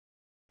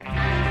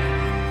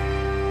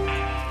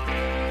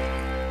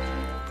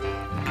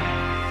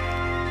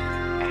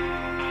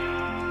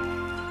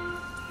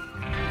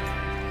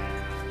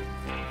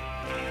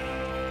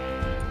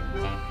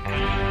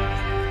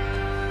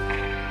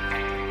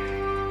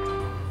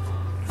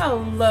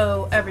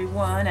Hello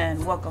everyone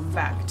and welcome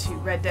back to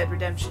Red Dead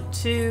Redemption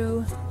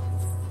 2.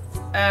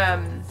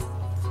 Now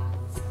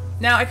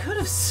I could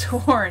have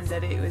sworn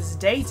that it was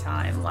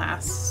daytime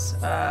last,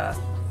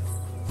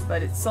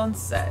 but it's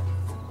sunset,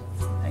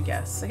 I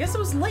guess. I guess it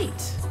was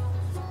late.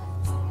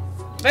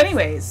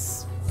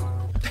 Anyways,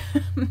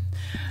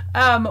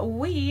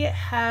 we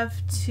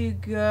have to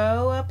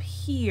go up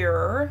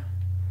here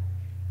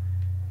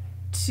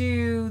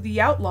to the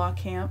outlaw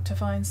camp to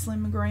find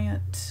Slim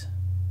Grant.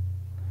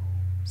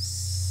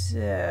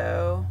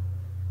 So,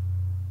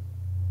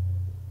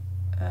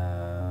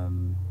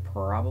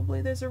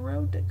 probably there's a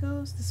road that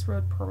goes. This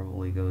road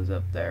probably goes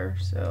up there,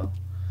 so.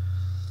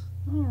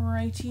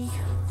 Alrighty,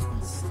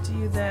 let's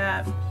do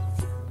that.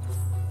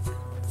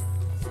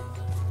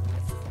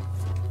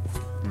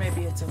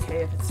 Maybe it's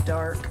okay if it's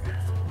dark.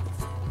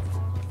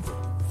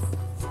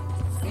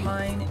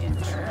 Mine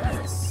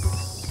entrance.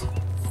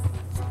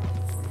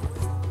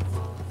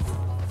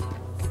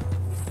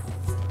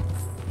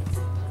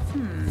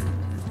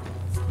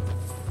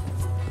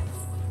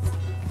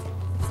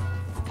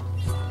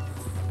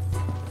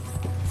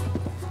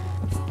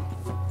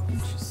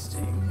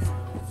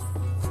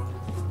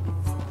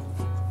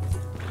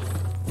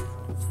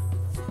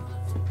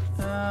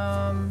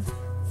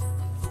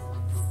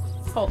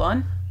 Hold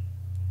on.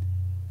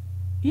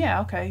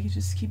 Yeah, okay, you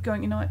just keep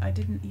going. You know what? I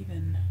didn't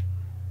even...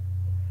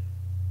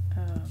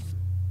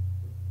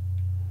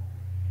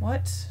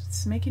 what?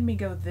 It's making me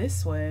go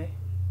this way.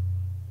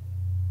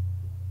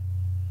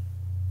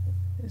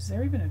 Is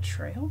there even a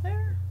trail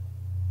there?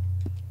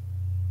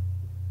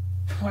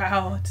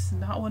 Wow, it's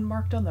not one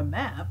marked on the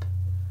map.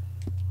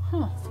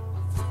 Huh.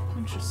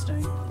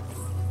 Interesting.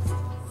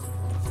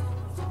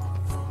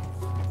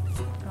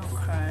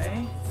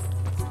 Okay.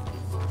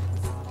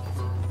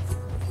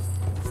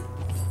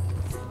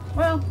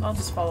 Well, I'll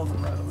just follow the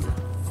road.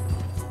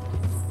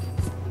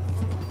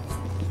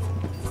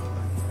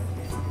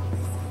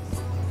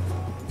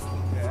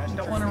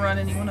 Don't want to run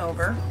anyone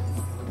over.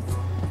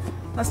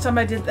 Last time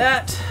I did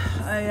that,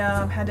 I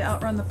had to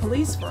outrun the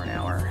police for an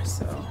hour,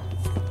 so...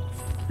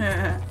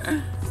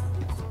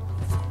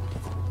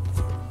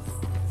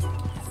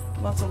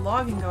 Lots of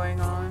logging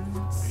going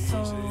on,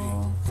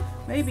 so...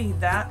 maybe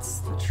that's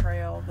the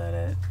trail that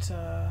it...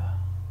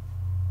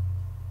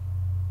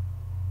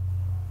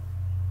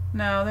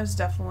 No, there's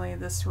definitely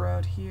this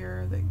road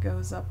here that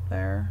goes up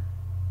there.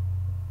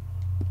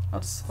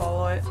 I'll just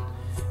follow it.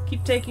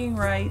 Keep taking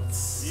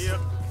rights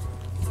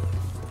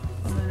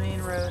on the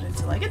main road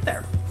until I get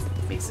there,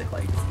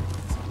 basically. That's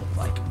what it looked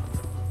like.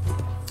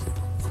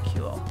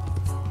 Cool.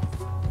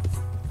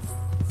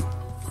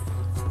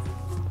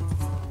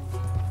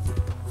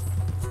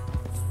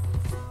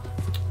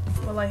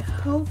 Well, I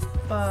hope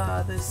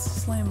this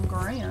Slim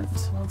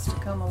Grant wants to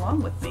come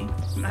along with me.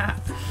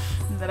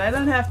 That I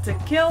don't have to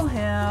kill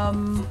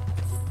him.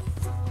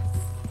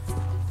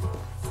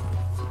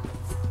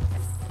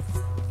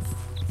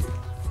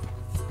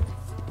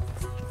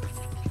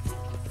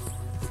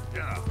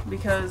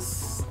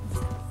 Because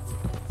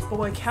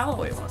boy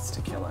Calloway wants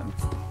to kill him.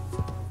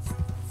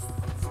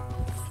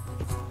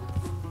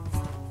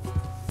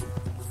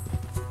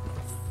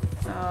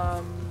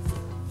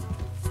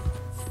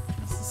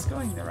 Is this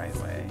going the right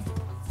way?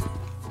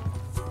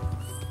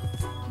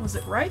 Was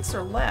it rights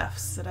or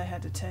lefts that I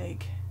had to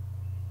take?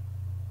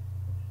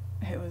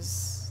 It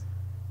was,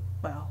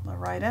 well, a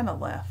right and a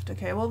left.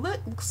 Okay, well,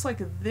 it looks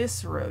like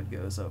this road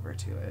goes over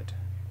to it.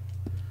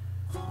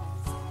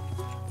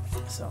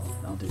 So,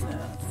 I'll do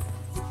that.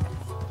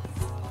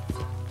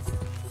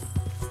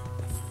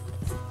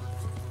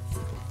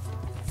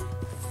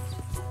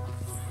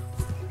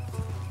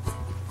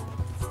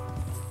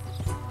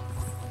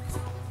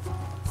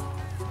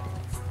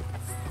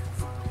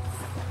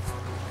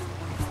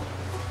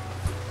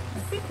 I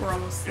think we're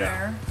almost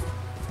there.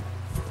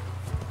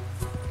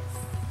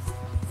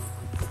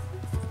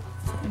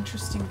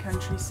 Interesting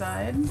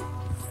countryside.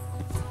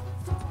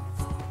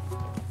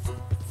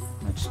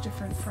 Much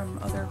different from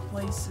other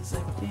places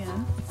I've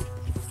been.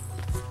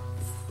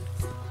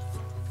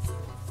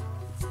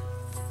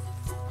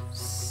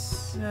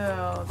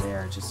 So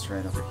they're just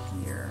right over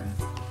here.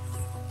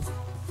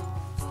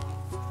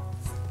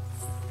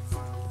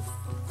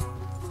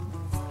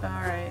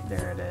 Alright,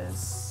 there it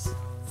is.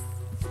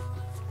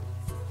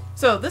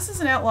 So this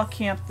is an outlaw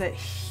camp that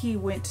he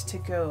went to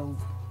go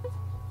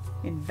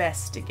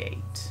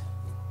investigate.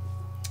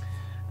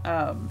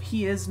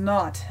 He is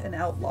not an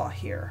outlaw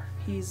here.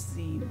 He's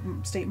the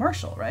state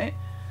marshal, right?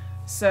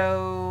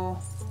 So...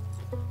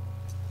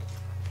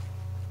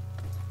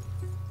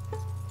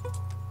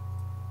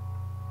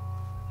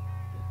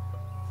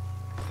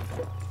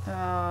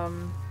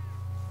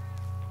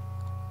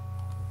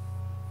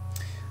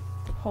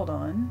 hold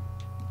on.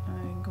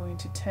 I'm going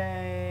to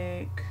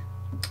take...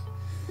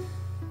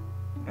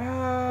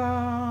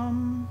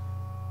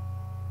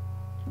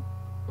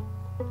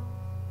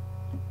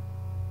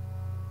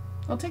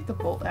 I'll take the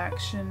bolt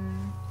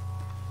action.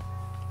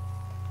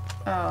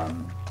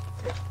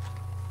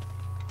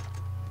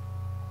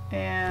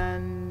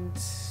 And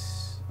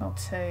I'll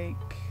take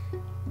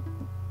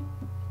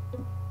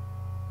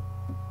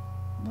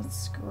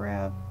Let's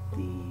grab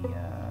the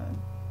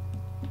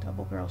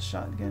double-barrel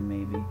shotgun,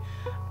 maybe.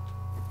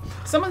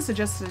 Someone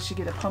suggested I should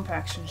get a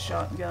pump-action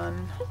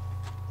shotgun.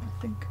 I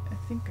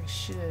think I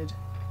should.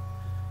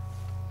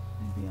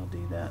 Maybe I'll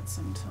do that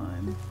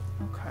sometime.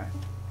 Okay.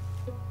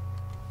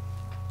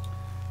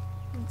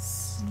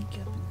 Let's sneak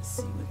up and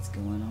see what's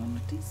going on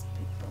with these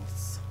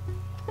peoples.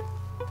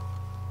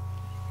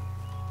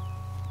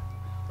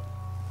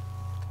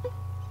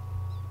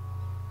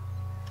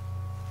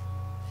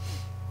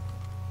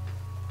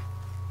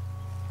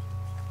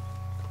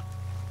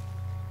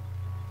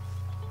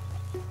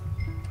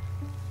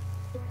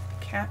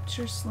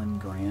 Capture Slim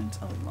Grant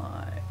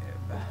alive.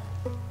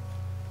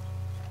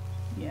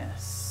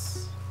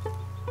 Yes.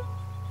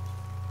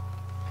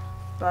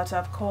 But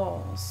of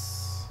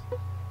course.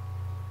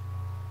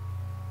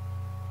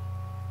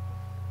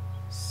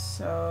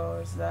 So,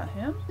 is that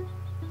him?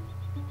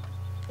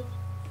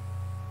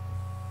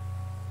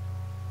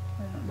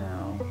 I don't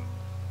know.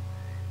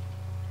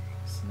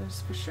 So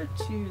there's for sure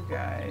two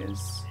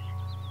guys.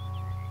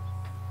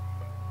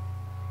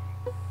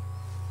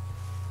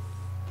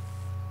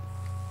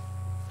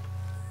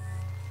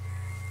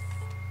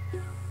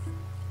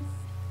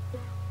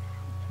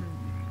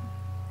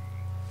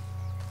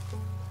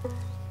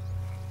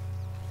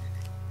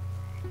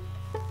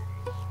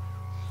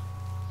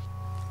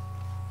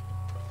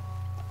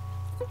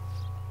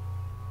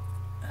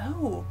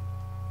 Oh,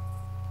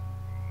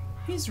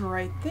 he's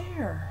right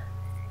there.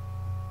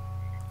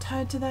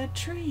 Tied to that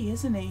tree,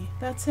 isn't he?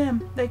 That's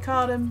him. They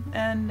caught him,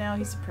 and now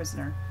he's a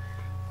prisoner.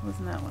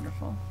 Wasn't that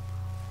wonderful?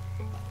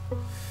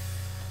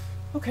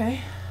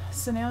 Okay,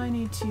 so now I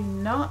need to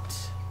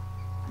not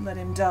let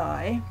him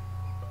die.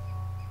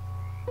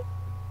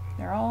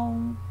 They're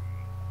all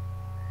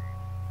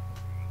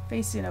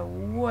facing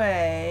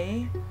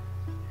away.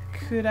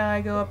 Could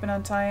I go up and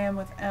untie him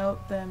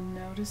without them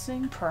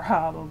noticing?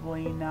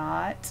 Probably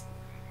not.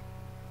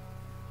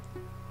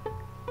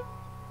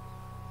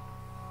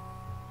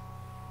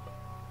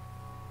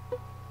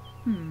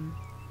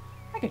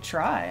 I could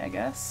try, I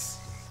guess.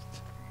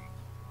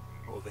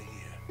 Over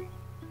here.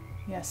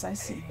 Yes, I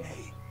see.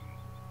 Hey,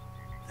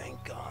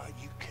 thank God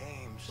you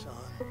came, son.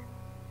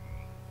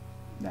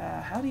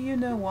 How do you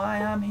know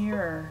why I'm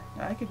here?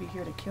 I could be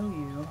here to kill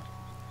you.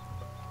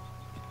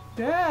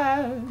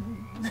 Dad!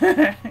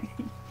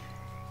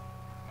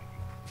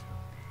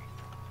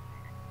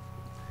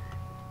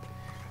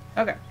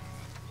 Okay.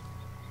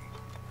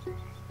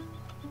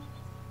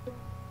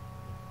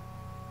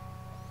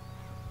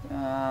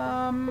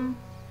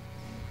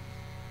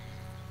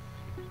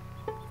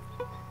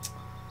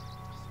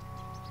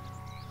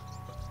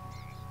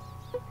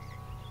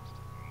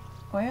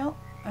 Well,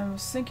 I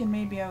was thinking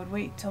maybe I would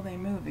wait till they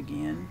move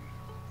again.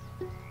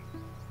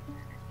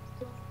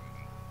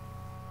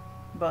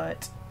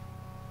 But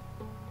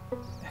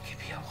that could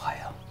be a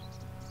while.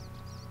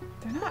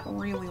 They're not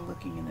really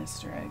looking in this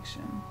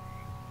direction.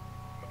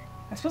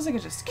 I suppose I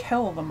could just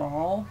kill them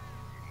all.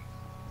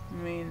 I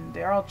mean,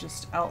 they're all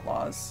just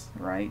outlaws,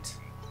 right?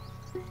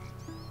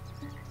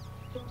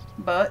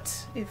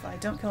 But if I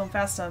don't kill him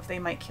fast enough, they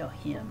might kill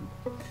him.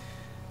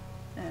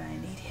 And I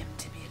need him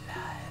to be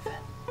alive.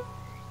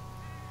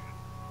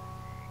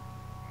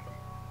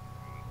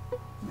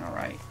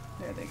 Alright,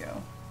 there they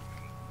go.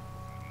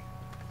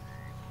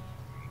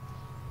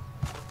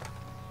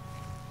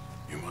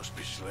 You must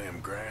be Slim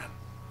Grant.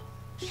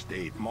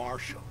 State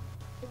Marshal.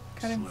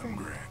 Cut him Slim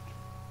free. Grant.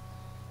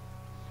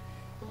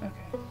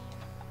 Okay.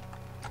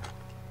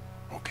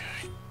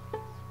 Okay.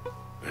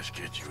 Let's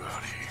get you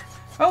out of here.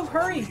 Oh,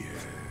 hurry! Oh,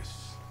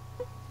 yes.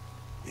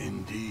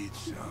 Indeed,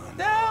 son.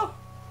 No!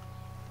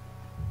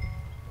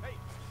 Hey,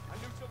 I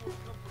knew someone would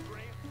come for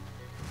Grant.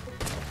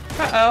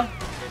 Uh-oh.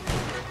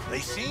 They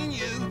seen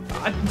you.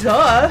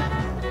 Duh!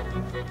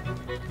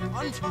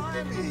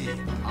 Untie me.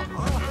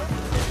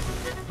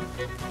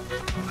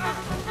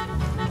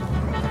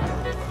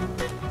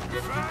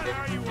 Fine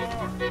how you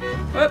are.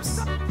 Whoops.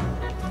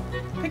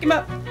 Pick him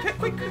up. Quick,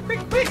 quick, quick,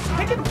 quick, quick.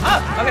 Pick him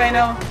up. Okay,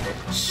 no.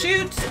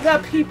 Shoot the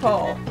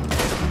people.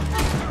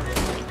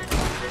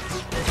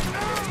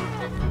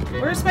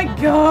 Where's my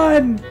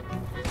gun?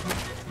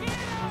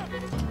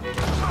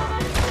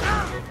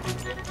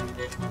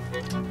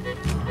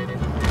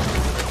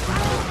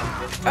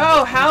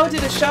 Oh, how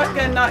did a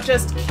shotgun not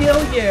just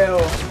kill you?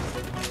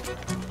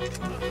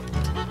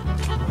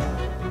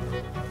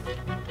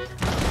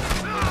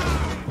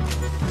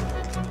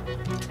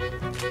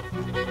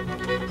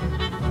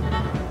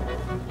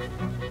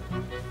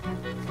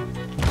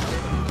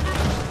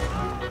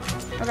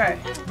 Okay.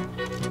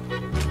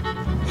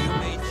 You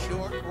made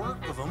short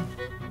work of them.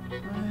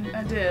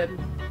 I did.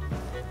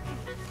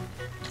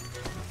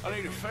 I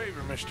need a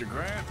favor, Mr.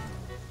 Grant.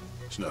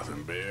 It's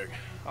nothing big.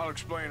 I'll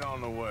explain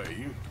on the way.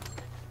 You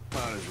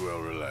might as well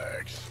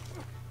relax.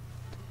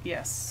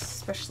 Yes,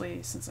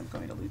 especially since I'm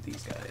going to loot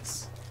these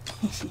guys.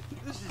 This is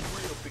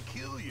real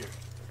peculiar.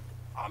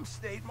 I'm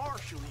State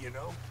Marshal, you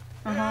know.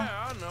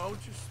 Yeah, I know.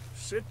 Just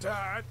sit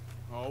tight.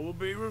 All will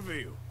be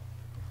revealed.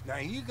 Now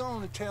you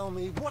gonna tell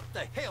me what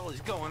the hell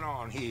is going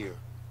on here?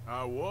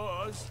 I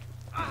was.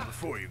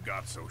 Before you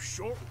got so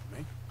short with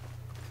me.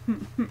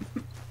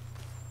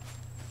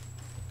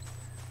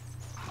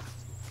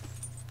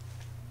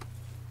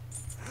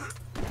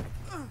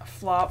 A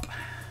flop.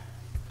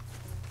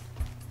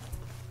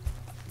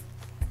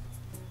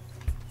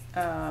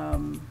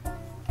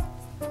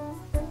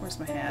 Where's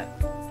my hat?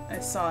 I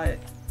saw it.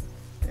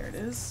 There it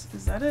is.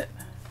 Is that it?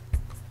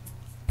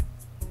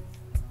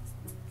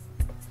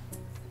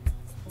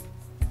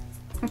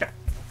 Okay.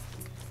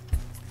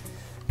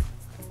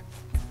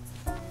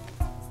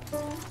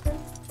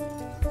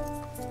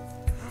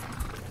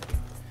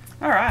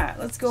 Alright,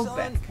 let's go Son,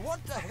 back.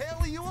 what the hell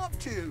are you up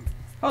to?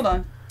 Hold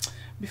on.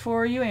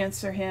 Before you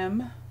answer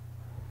him.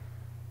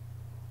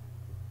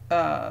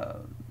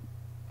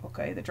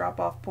 Okay, the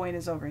drop-off point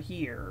is over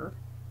here.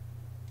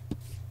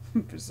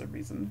 For some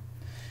reason.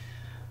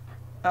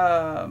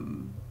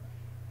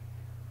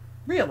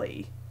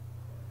 Really?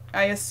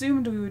 I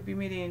assumed we would be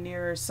meeting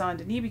near Saint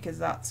Denis because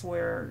that's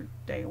where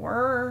they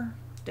were.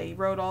 They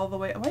rode all the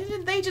way. Why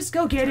didn't they just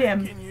go get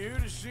him? Taking you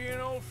to see an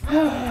old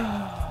friend.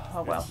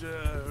 Oh well. It's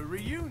a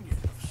reunion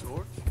of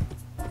sorts.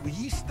 Will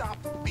you stop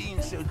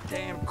being so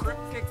damn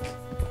cryptic?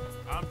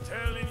 I'm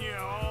telling you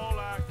all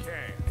I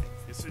can.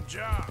 It's a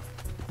job.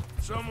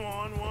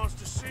 Someone wants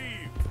to see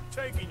you.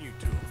 Taking you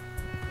to them.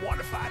 What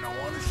if I don't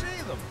want to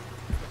see them?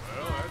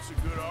 Well, that's a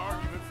good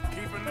argument for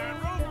keeping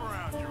that rope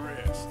around your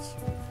wrists.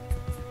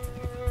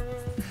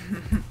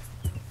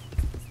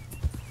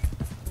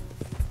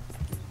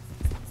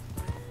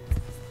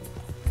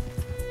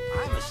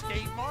 I'm a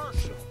state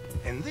marshal,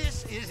 and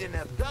this is an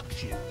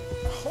abduction.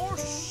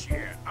 Horse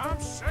shit, I'm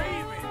saving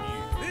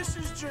you. This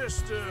is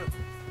just a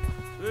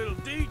little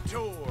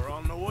detour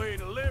on the way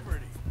to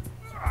liberty.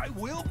 I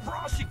will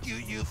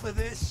prosecute you for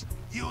this,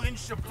 you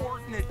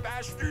insubordinate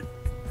bastard.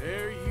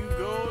 There you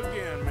go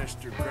again,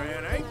 Mr.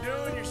 Grant. Ain't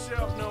doing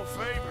yourself no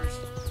favors.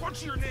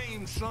 What's your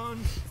name,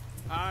 son?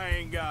 I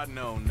ain't got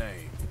no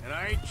name, and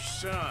I ain't your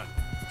son.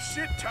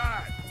 Sit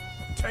tight.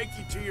 I'll take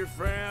you to your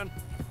friend,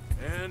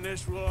 and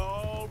this will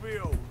all be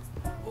over.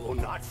 Oh,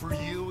 not for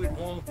you, it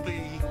won't be.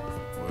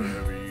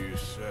 Whatever you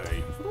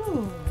say.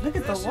 Ooh, look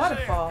at the This is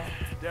waterfall.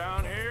 it.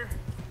 Down here,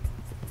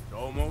 it's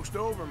almost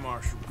over,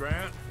 Marshal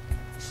Grant.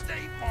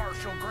 State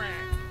Marshal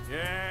Grant.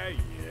 Yeah,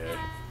 yeah.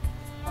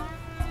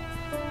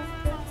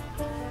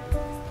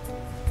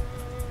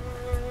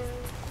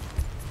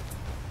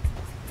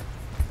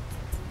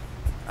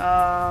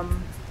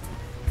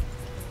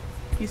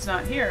 He's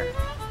not here.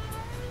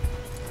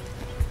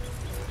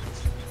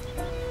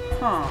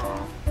 Huh.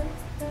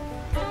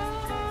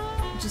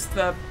 Just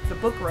the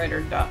book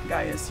writer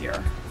guy is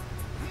here.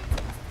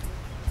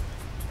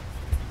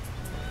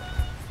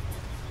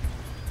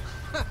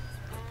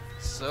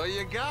 So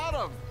you got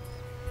him.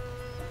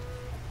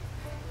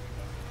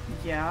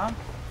 Yeah.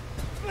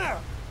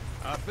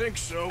 I think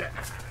so.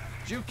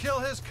 Did you kill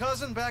his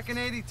cousin back in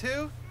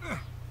 '82?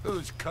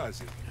 Whose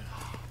cousin?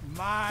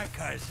 My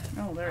cousin.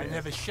 Oh, there I he is.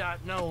 never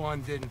shot no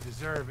one didn't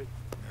deserve it.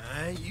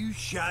 You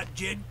shot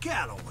Jed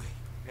Calloway.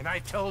 And I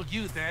told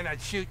you then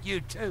I'd shoot you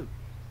too.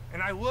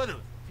 And I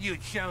would've if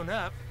you'd shown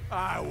up.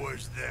 I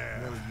was there.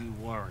 No, you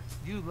weren't.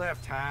 You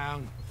left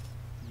town.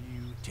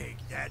 You take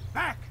that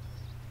back.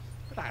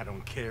 But I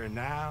don't care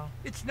now.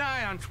 It's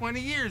nigh on 20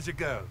 years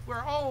ago.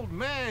 We're old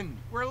men.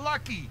 We're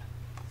lucky.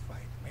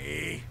 Fight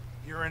me.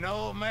 You're an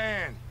old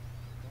man.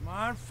 Come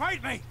on,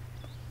 fight me.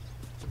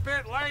 It's a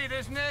bit late,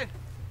 isn't it?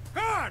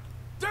 God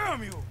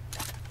damn you!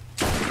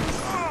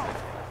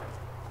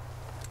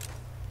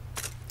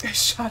 I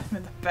shot him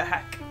in the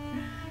back.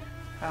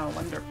 How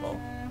wonderful.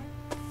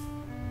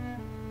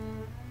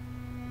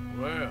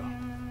 Well,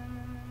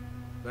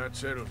 that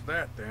settles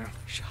that then.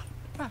 Shot him in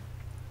the back.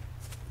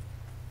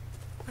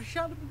 I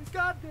shot him in the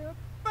goddamn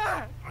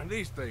back. And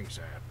these things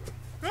happen.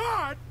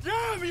 God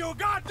damn you,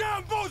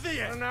 goddamn both of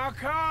you! Well, now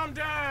calm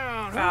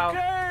down. Wow. Who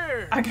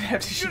cares? I'm gonna have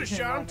to You shoot should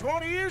have him. shot him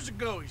on it. 20 years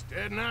ago. He's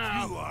dead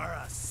now. You are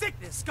a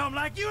sickness scum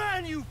like you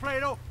and you,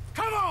 Plato.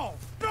 Come on,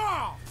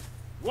 draw!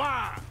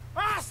 Why?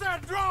 I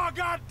said draw,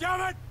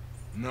 goddammit!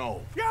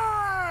 No.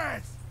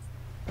 Yes!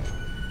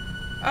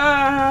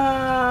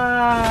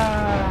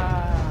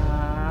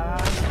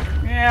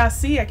 Yeah,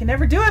 see, I can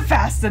never do it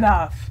fast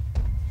enough.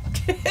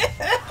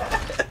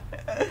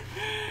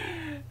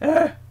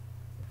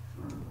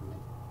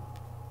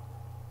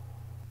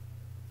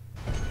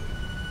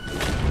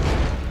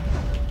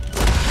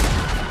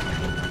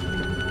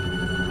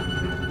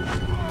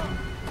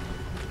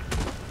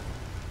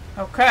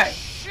 Okay.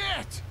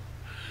 Shit!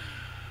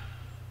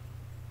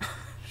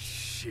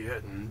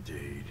 Shit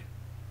indeed.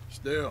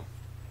 Still,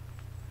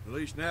 at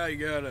least now you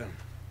got an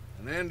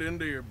ending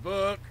to your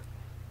book.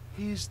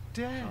 He's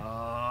dead.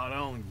 Oh,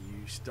 don't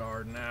you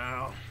start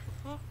now.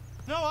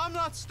 No, I'm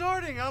not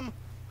starting. I'm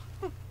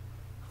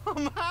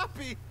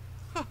happy.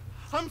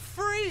 I'm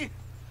free.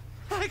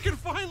 I can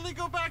finally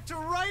go back to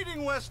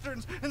writing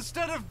westerns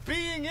instead of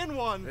being in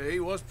one. He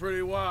was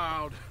pretty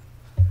wild.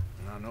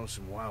 And I know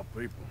some wild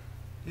people.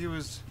 He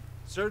was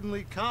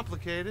Certainly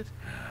complicated.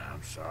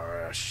 I'm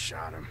sorry I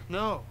shot him.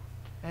 No,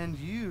 and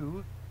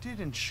you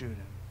didn't shoot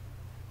him.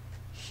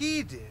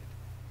 He did.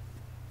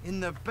 In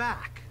the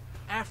back,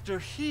 after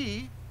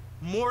he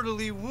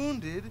mortally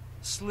wounded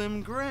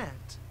Slim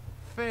Grant.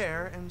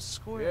 Fair and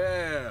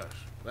square. Yes,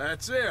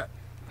 that's it.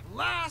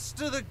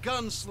 Last of the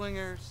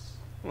gunslingers.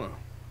 Well,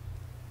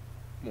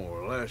 more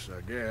or less,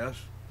 I guess.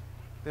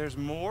 There's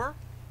more?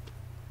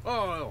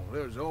 Oh,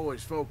 there's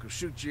always folk who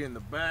shoot you in the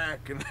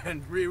back and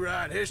then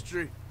rewrite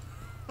history.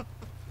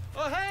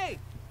 Oh, hey!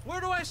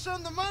 Where do I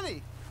send the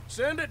money?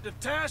 Send it to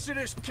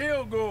Tacitus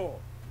Kilgore.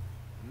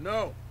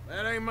 No,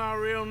 that ain't my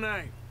real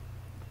name.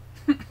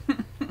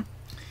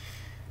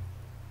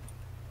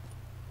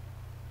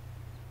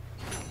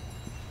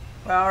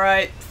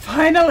 Alright,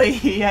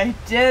 finally, I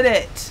did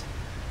it!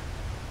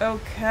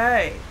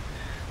 Okay.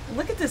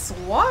 Look at this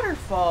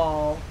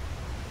waterfall!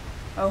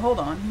 Oh, hold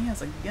on, he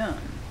has a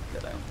gun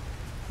that I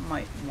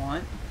might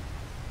want.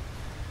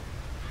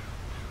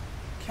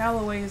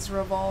 Calloway's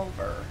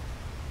revolver.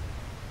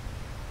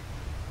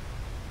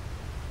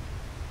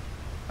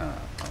 Oh.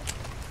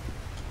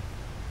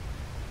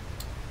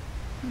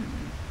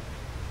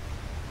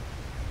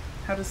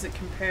 How does it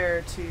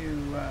compare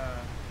to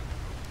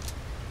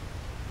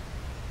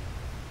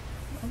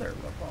other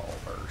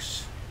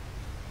revolvers?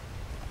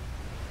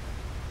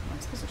 I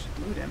suppose I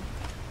should loot him.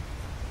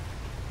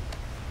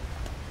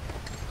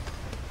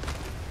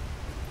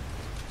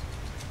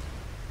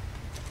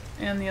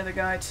 And the other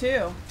guy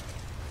too.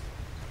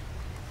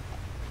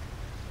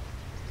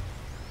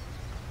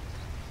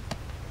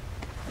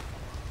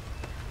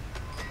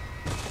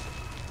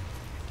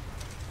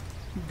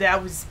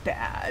 That was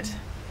bad.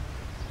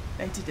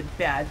 I did a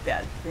bad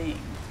thing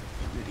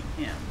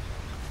looting him.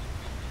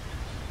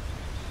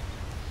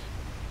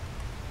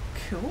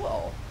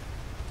 Cool.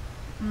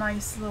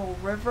 Nice little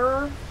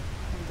river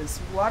and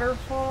this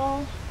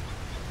waterfall.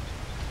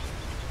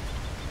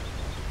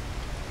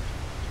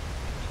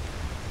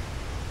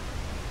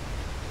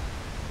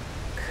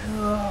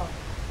 Cool.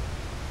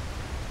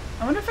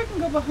 I wonder if I can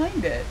go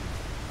behind it.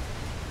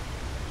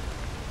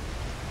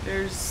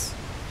 There's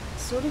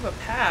sort of a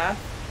path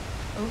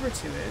over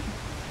to it.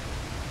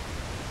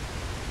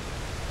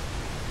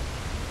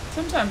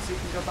 Sometimes you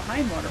can go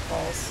behind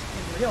waterfalls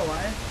in real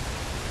life.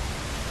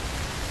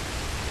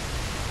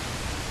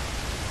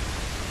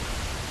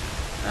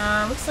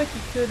 Looks like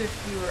you could if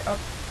you were up.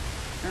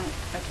 No,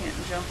 I can't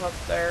jump up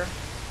there.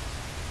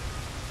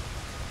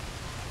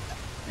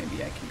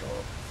 Maybe I can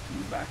go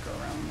back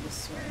around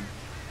this way.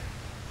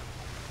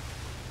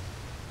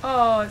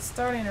 Oh, it's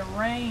starting to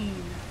rain.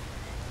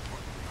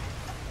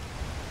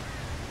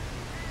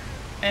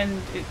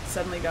 And it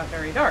suddenly got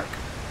very dark.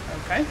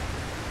 Okay.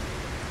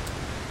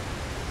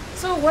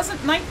 So it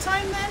wasn't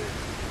nighttime then?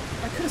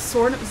 I could have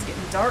sworn it was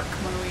getting dark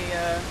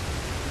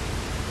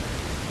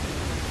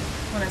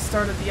when I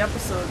started the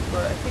episode,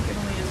 but I think it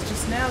only is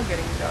just now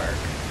getting dark.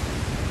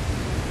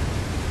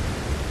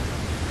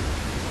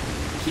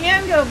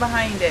 Can go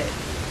behind it.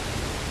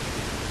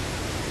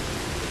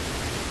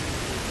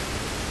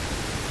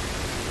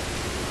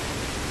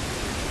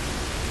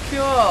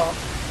 Cool.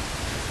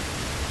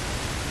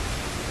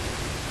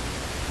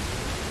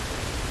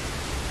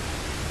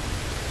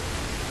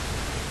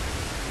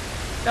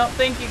 Don't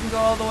think you can go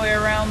all the way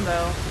around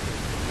though.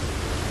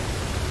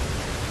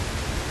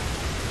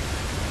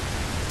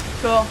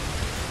 Cool.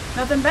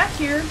 Nothing back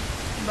here,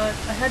 but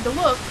I had to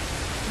look.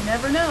 You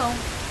never know.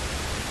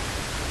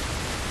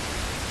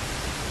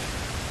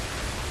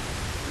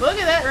 Look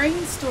at that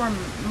rainstorm.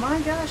 My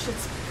gosh,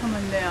 it's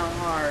coming down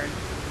hard.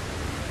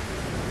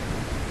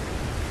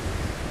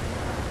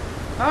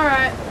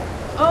 Alright.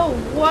 Oh,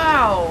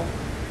 wow.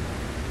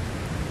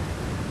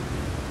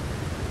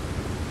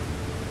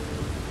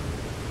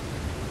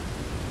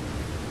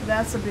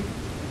 That's a big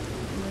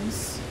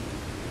moose.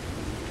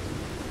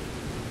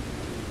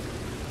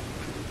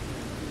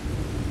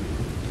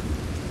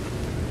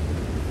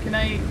 Can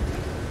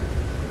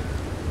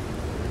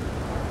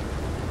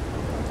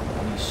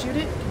you shoot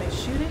it? Can I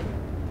shoot it?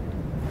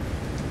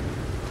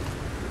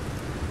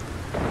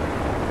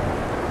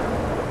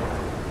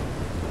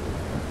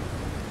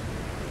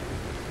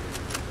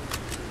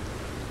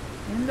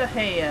 In the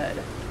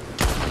head.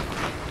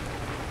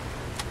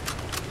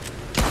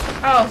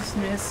 Oh, it's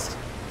missed.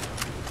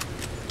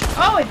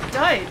 Oh, it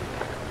died.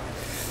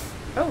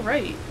 Oh,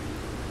 right.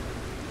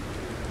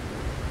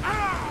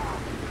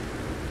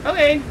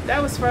 Okay,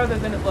 that was farther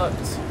than it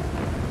looked.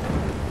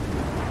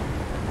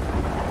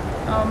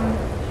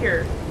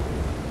 Here.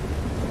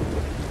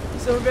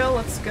 Silverbill,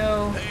 let's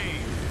go. Hey,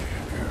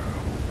 girl.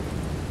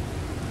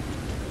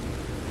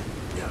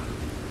 Yeah.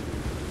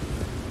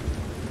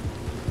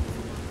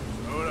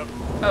 Hold up.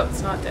 Oh,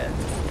 it's not dead.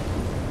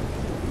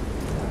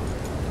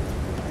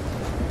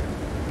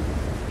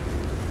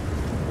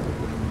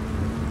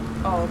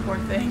 Oh, poor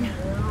thing.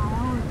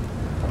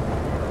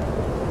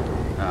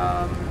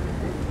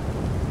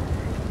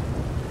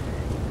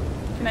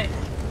 Can I?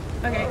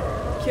 Okay,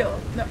 kill.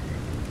 No,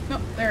 no,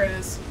 there it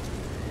is.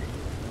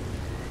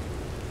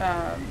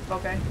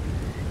 Okay.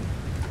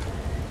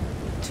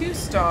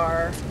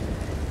 2-star.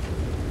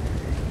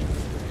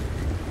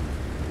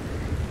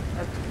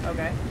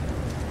 Okay.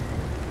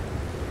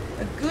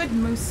 A good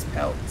moose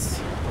pelt.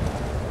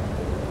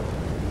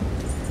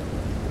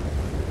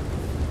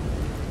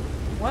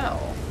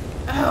 Well.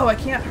 Oh, I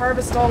can't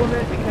harvest all of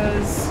it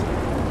because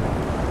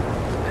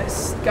I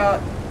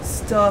got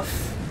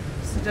stuff.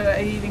 So did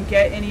I even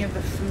get any of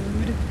the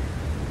food?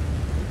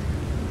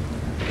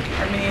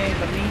 Or maybe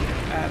the meat?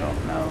 I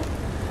don't know.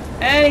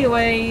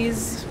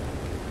 Anyways.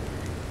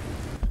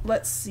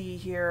 Let's see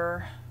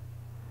here.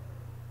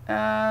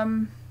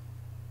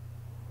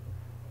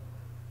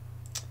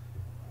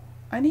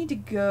 I need to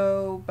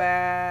go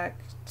back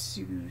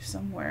to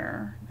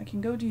somewhere. I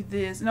can go do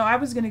this. No, I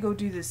was going to go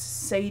do this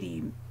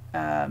Sadie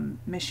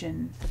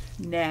mission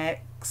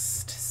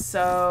next.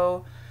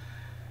 So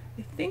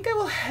I think I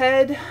will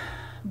head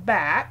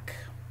back.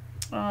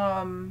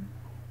 And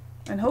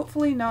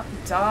hopefully not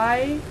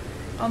die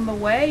on the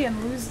way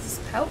and lose this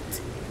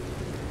pelt.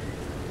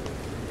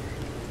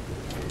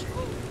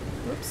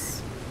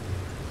 Whoops.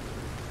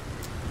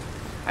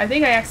 I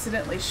think I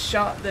accidentally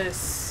shot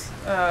this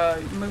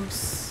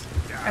moose.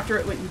 After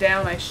it went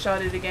down, I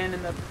shot it again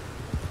in the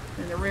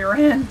rear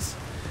end,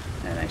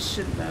 and I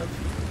shouldn't have.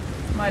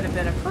 Might have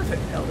been a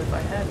perfect pelt if I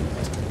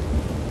hadn't.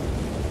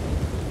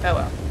 Oh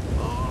well.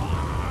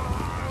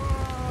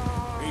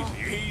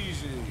 Easy,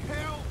 easy.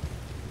 Help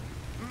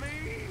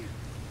me!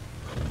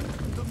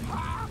 The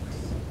pox!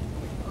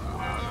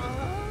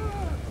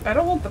 I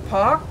don't want the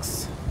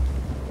pox.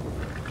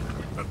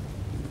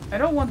 I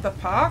don't want the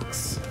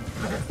pox.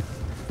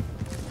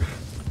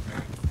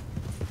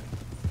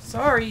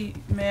 Sorry,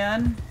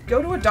 man.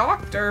 Go to a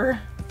doctor.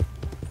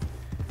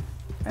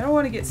 I don't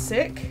want to get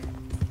sick.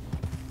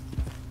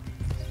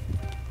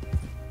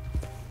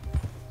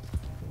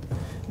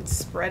 And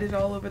spread it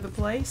all over the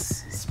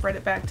place. Spread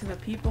it back to the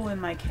people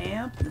in my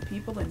camp, the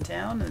people in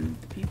town, and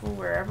the people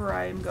wherever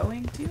I am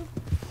going to.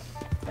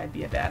 That'd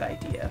be a bad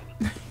idea.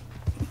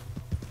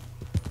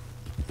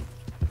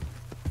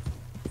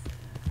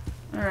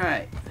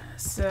 Alright,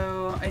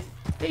 so I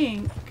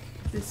think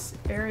this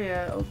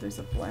area... Oh, there's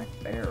a black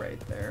bear right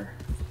there.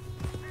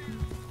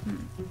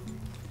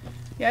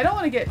 Yeah, I don't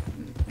want to get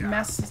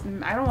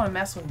I don't want to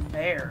mess with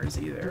bears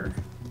either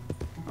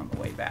on the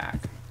way back.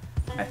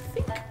 I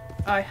think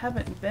I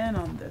haven't been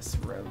on this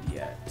road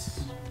yet.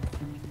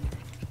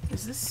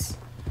 Is this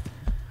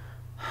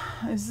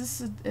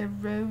a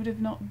road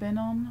I've not been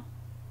on?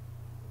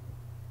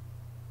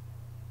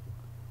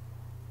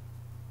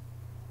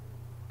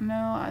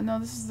 No,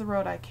 this is the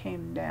road I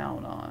came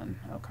down on.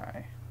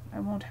 Okay. I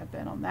won't have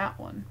been on that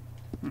one.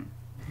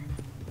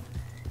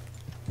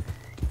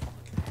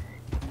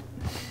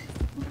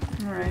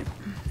 Alright.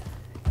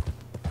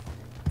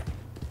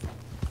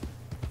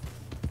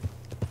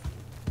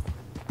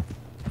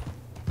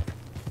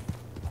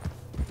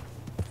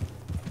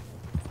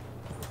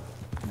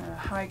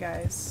 Hi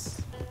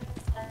guys.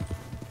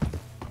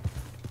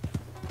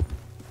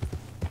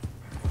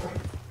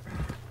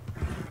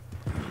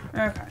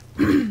 Okay.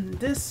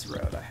 This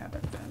road I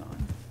haven't been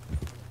on.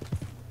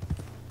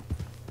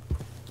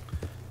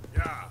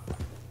 Yeah.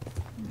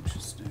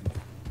 Interesting.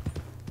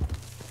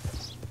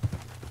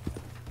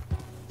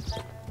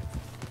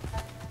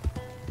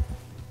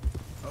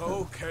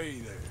 Okay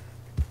there.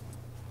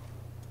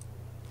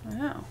 I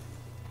know.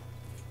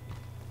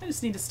 I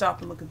just need to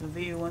stop and look at the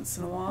view once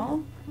in a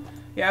while.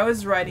 Yeah, I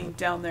was riding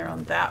down there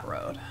on that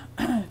road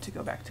to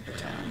go back to the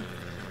town.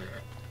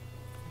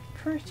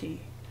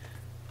 Pretty.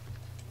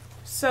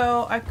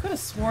 So, I could have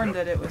sworn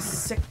that it was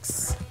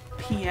 6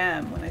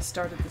 p.m. when I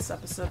started this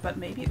episode, but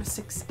maybe it was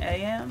 6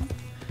 a.m.?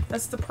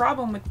 That's the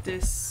problem with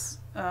this,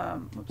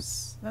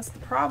 whoops. That's the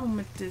problem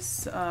with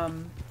this,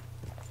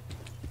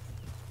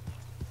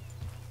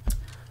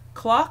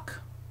 clock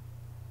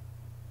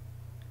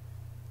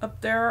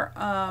up there.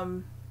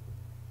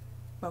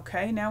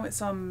 Okay, now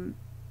it's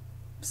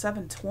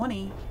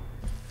 7:20.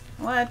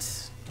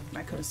 What?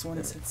 I could have sworn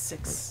it said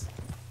 6,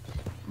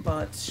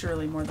 but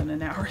surely more than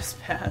an hour has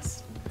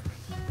passed.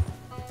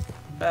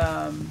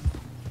 I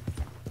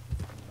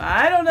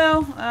don't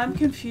know. I'm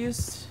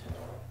confused.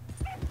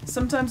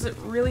 Sometimes it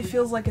really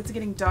feels like it's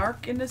getting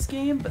dark in this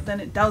game, but then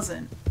it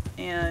doesn't,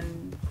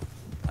 and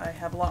I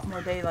have a lot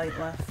more daylight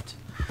left.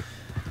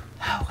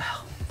 Oh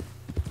well.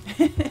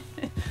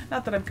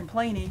 Not that I'm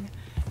complaining.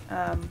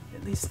 At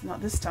least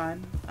not this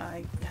time.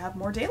 I have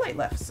more daylight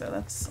left, so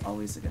that's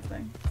always a good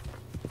thing.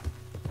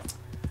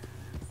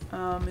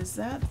 Is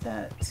that...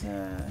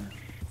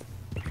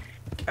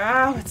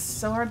 Oh, it's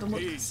so hard to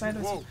look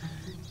sideways.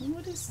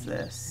 What is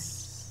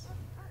this?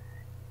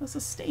 That's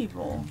a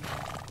stable.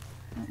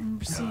 I don't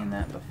remember seeing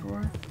that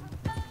before.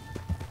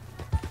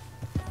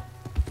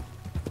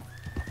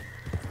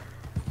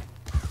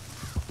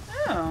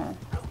 Oh.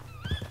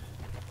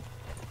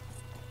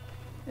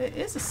 It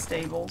is a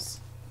stables.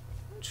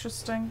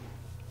 Interesting.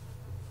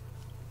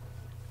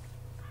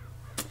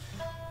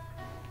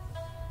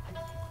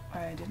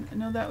 I didn't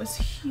know that was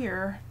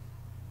here.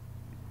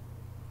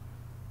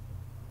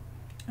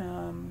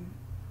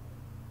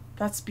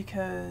 That's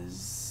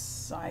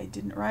because So I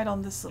didn't ride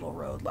on this little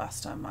road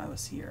last time I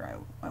was here.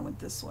 I went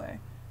this way.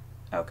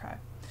 Okay.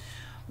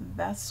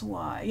 That's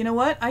why. You know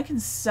what? I can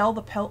sell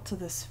the pelt to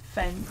this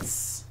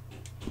fence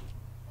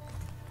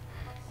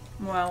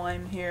while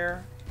I'm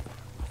here.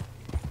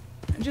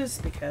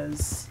 Just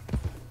because.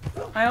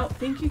 I don't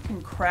think you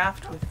can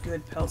craft with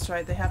good pelts,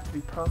 right? They have to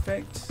be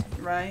perfect,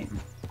 right?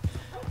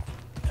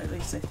 At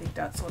least I think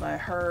that's what I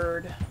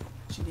heard.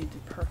 You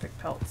needed perfect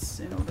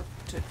pelts in order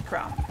to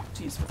craft,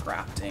 to use for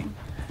crafting.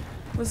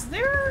 Was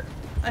there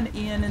an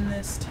inn in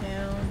this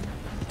town?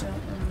 I don't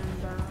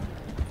remember.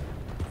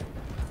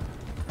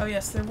 Oh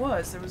yes, there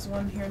was. There was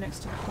one here next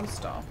to the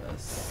post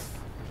office.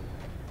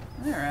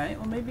 Alright,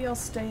 well maybe I'll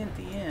stay at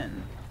the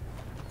inn.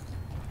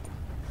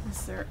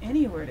 Is there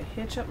anywhere to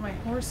hitch up my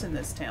horse in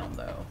this town,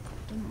 though?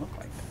 Doesn't look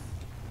like it.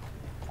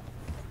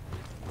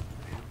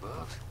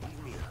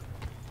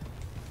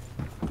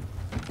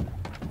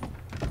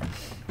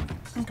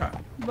 Okay,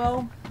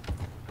 well...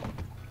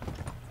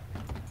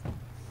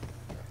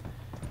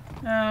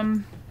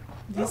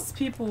 these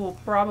people will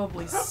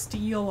probably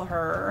steal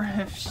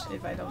her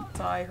if I don't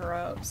tie her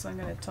up, so I'm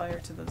gonna tie her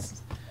to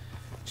this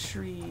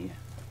tree.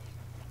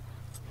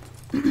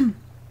 Rode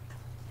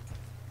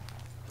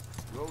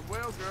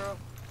well, girl.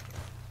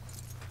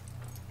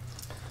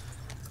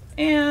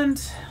 And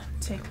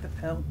take the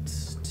pelt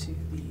to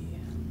the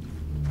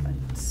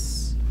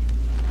fence.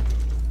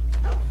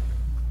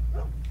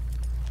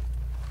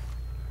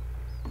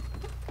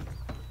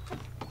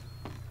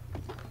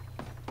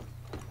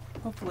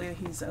 Hopefully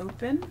he's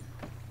open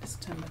this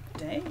time of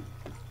day.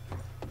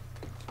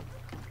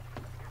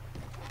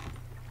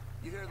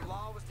 You hear the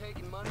law was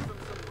taking money from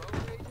some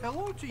road agent?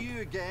 Hello to you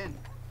again.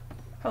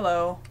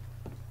 Hello.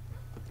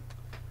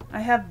 I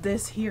have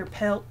this here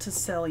pelt to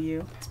sell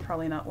you. It's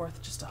probably not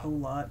worth just a whole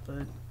lot,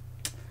 but...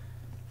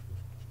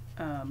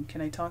 can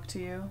I talk to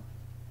you?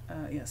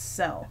 Yes,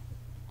 sell.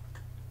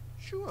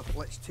 Sure,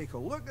 let's take a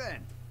look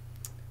then.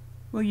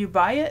 Will you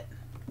buy it?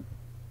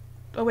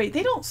 Oh wait,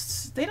 they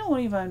don't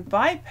even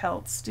buy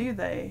pelts, do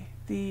they?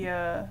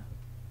 Oh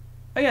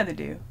yeah, they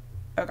do.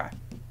 Okay.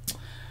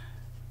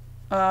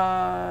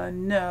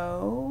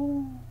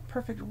 No.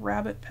 Perfect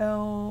rabbit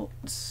pelt.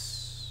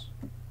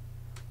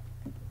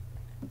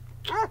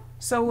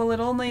 So will it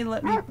only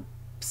let me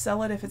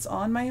sell it if it's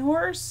on my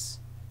horse?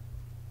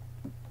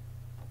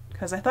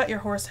 Because I thought your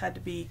horse had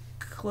to be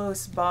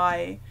close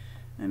by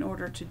in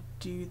order to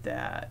do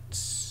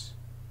that.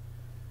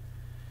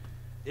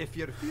 If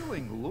you're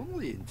feeling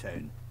lonely in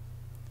town,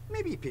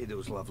 maybe pay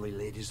those lovely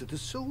ladies at the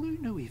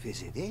saloon a wee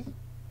visit, eh?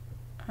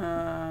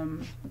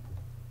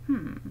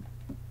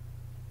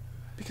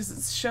 Because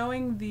it's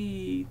showing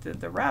the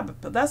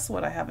rabbit, but that's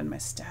what I have in my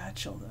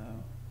satchel,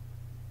 though.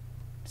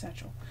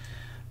 Satchel.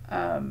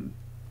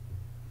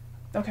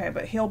 Okay,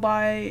 but he'll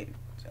buy...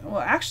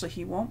 Well, actually,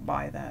 he won't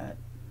buy that.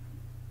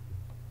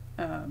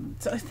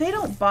 So if they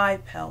don't buy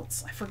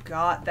pelts, I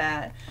forgot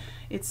that.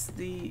 It's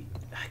the...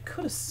 I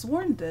could have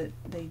sworn that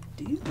they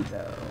do,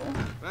 though.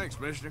 Thanks,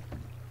 mister.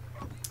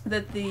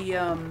 That the,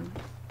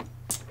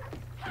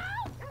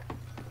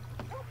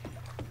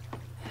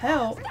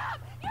 help. Stop!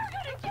 You're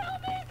gonna kill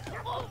me!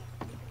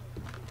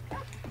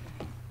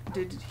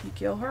 Did he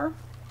kill her?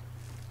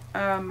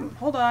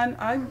 Hold on.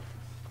 I'm...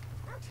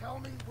 Tell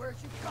me where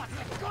you got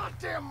the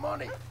goddamn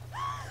money!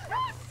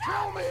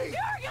 Tell me!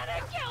 You're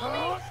gonna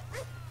kill me!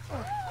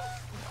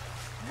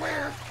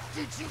 Where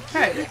did you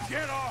Hey. get it?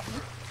 Get off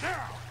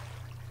now!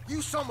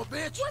 You son of a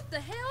bitch! What the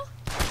hell?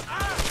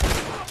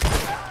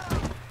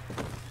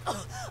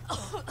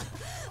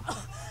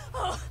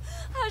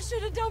 I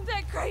should have dumped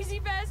that crazy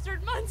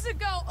bastard months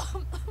ago.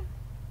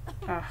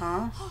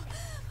 Uh-huh.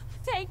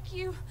 Thank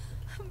you.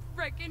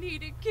 Reckon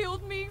he'd have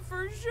killed me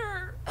for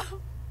sure.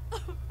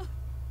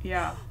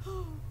 Yeah.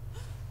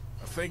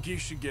 I think you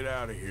should get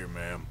out of here,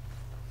 ma'am.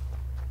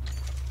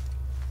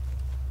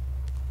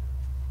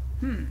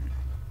 19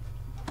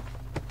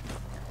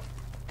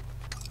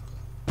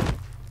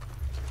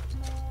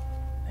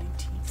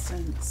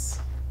 cents.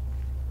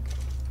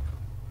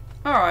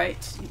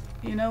 Alright.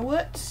 You know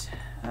what?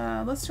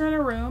 Let's rent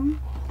a room.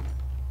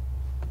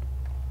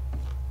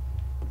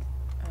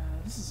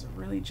 This is a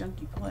really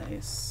junky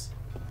place.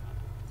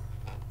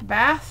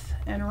 Bath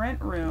and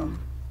rent room.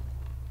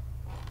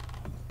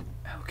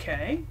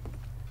 Okay.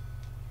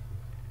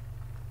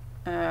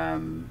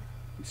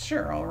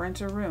 Sure, I'll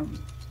rent a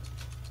room.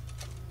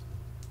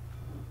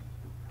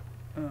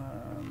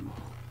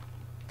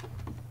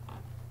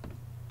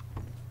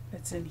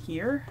 It's in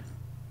here.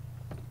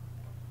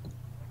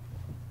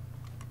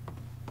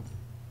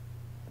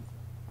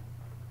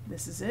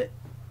 This is it?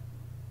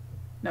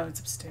 No, it's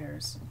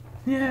upstairs.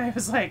 Yeah, I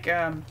was like,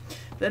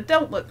 that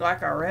don't look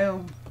like a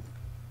room.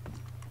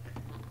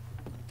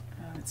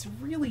 It's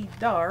really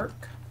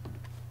dark.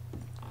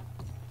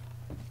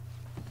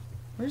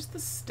 Where's the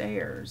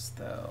stairs,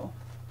 though?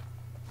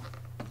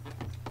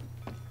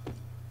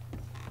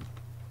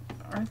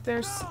 Aren't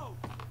there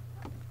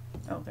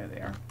Oh, there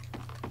they are.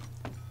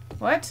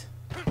 What?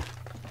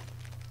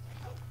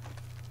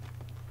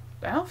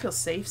 I don't feel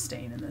safe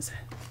staying in this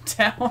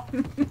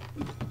town.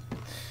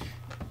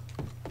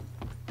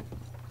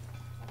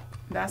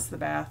 That's the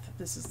bath.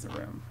 This is the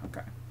room.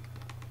 Okay.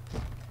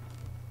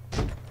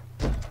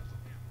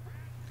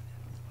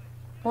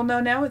 Well, no,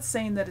 now it's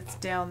saying that it's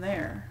down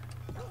there.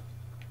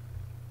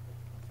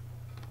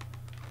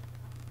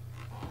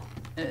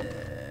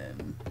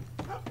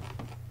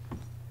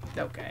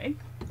 Okay.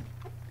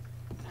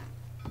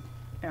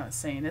 Now it's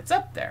saying it's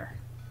up there.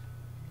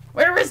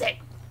 Where is it?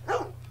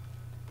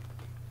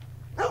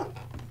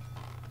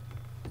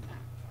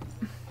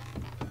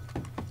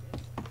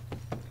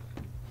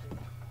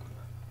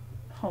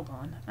 Hold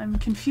on. I'm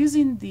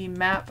confusing the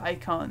map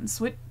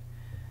icons.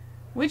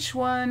 Which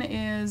one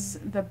is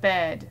the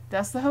bed?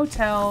 That's the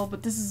hotel,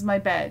 but this is my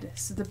bed.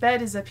 So the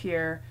bed is up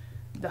here.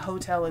 The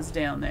hotel is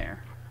down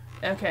there.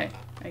 Okay,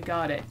 I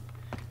got it.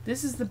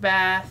 This is the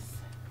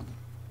bath.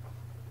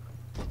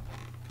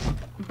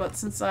 But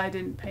since I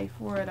didn't pay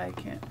for it, I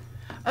can't.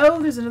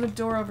 Oh, there's another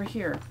door over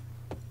here.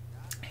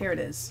 Here it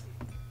is.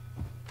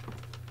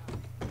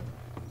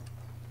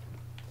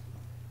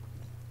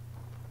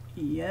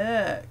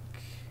 Yuck.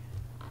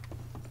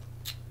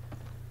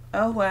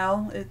 Oh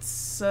well,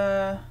 it's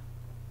a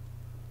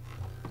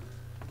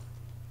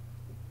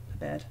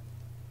bed.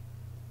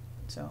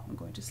 So I'm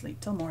going to sleep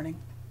till morning.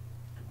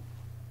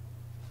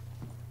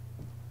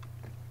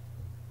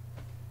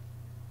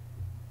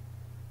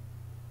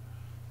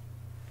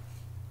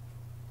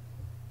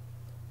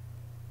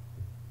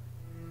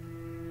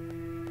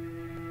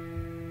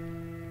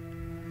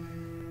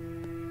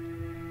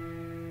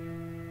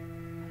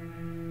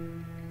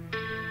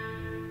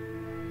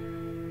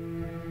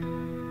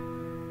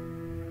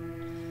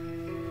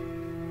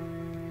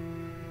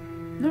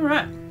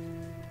 Alright.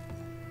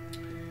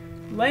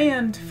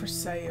 Land for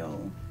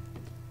sale.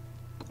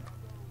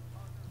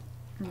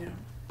 Yeah.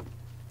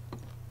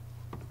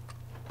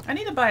 I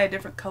need to buy a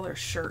different color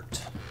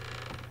shirt.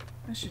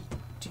 I should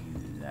do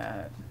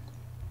that.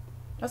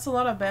 That's a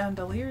lot of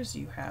bandoliers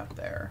you have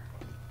there.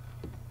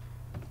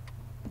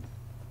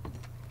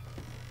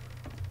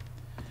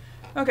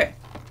 Okay.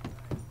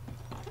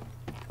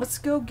 Let's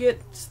go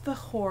get the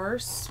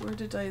horse. Where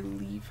did I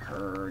leave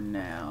her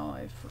now?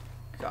 I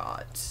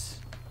forgot.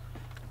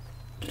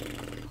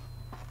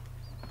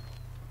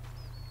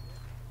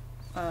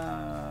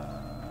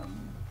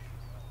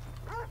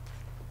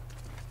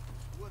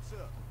 What's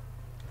up?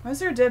 Why is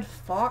there a dead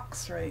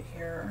fox right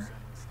here?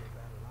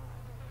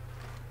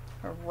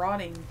 A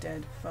rotting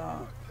dead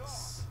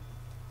fox.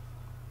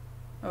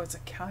 Oh, it's a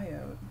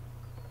coyote.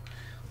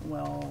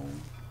 Well,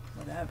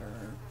 whatever.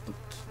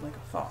 Looked like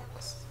a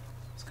fox.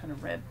 It's kind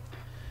of red.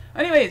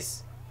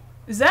 Anyways,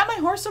 is that my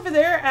horse over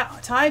there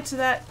tied to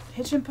that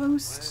hitching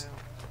post?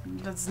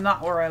 That's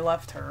not where I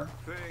left her.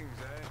 Things,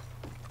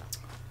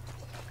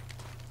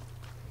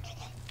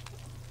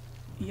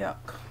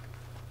 Yuck.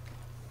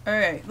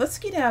 Alright, let's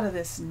get out of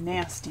this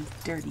nasty,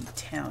 dirty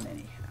town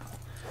anyhow.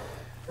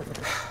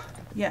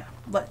 Yeah,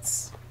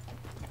 let's.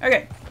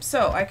 Okay,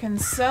 so I can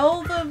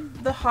sell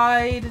the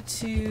hide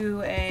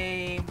to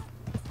a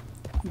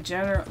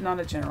not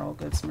a general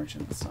goods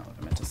merchant, that's not what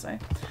I meant to say.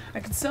 I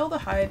can sell the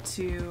hide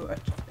to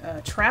a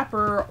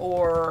trapper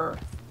or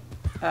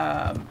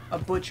a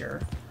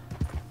butcher.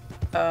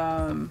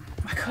 I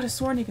could have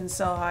sworn you can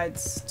sell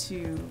hides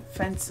to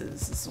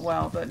fences as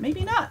well, but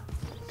maybe not.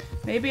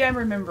 Maybe I'm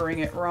remembering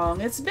it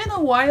wrong. It's been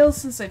a while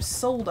since I've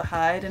sold a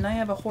hide, and I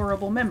have a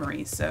horrible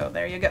memory, so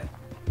there you go.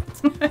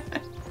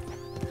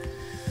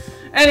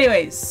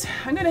 Anyways,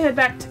 I'm gonna head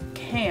back to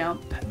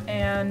camp,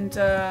 and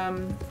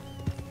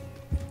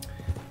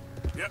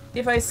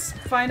if I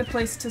find a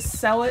place to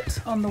sell it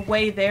on the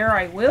way there,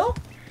 I will.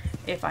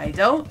 If I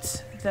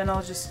don't, then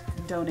I'll just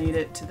donate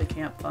it to the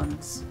camp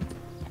funds.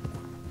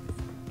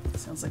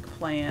 Sounds like a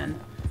plan.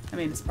 I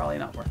mean, it's probably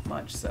not worth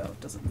much, so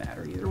it doesn't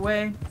matter either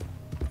way.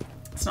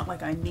 It's not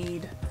like I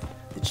need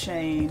the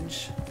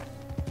change.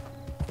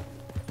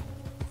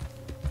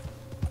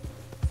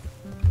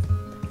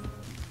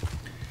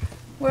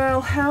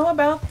 Well, how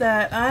about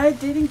that? I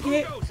didn't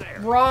get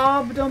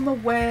robbed on the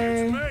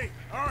way.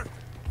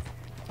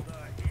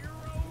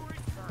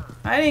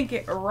 I didn't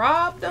get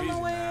robbed on the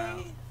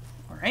way,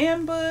 or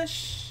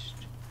ambushed,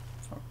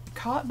 or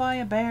caught by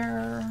a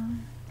bear.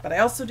 But I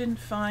also didn't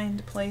find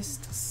a place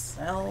to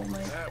sell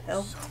my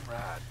pelts.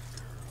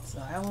 So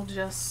I will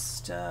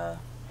just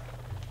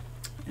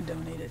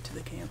donate it to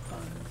the camp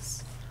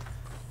funds.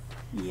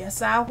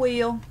 Yes, I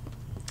will.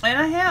 And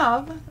I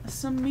have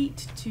some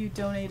meat to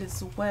donate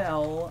as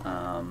well.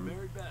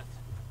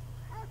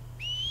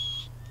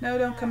 No,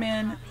 don't come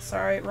in.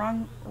 Sorry,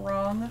 wrong.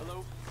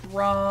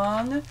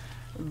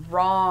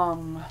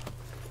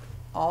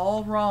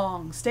 All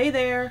wrong. Stay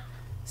there.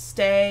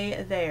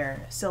 Stay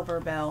there,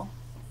 Silver Bell.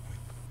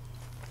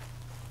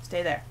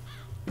 Stay there.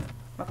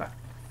 Okay.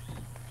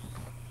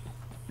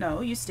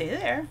 No, you stay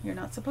there. You're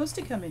not supposed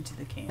to come into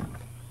the camp.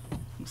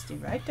 You stay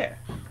right there.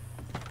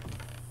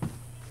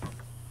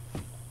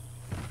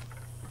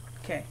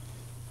 Okay.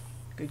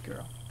 Good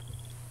girl.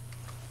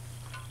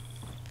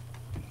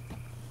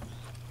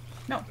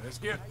 No. Let's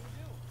get.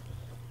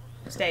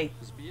 Stay.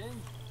 Do you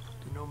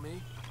know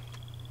me?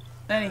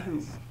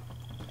 Anywho.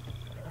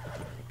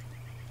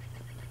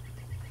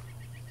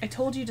 I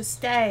told you to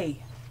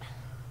stay.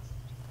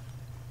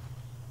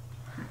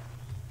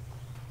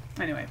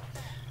 Anyway.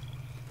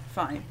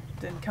 Fine.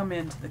 Then come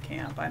into the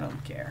camp. I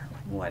don't care.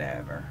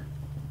 Whatever.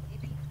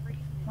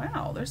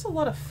 Wow, there's a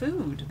lot of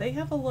food. They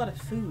have a lot of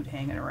food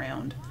hanging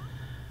around.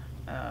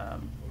 Yeah.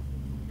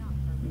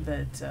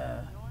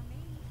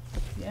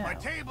 My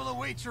table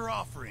awaits your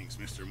offerings,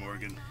 Mr.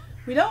 Morgan.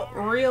 We don't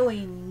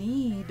really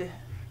need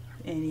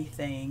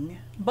anything,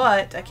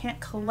 but I can't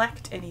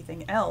collect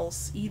anything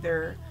else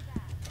either.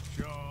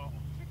 Sure.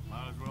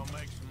 Might as well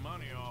make some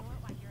money off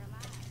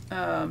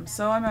it.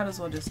 So I might as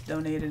well just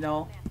donate it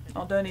all.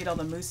 I'll donate all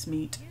the moose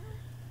meat.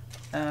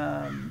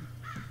 I'll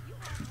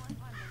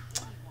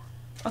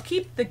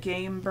keep the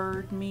game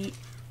bird meat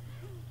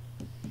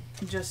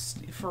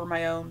just for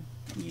my own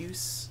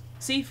use.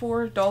 See,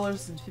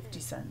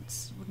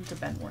 $4.50. Wouldn't have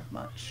been worth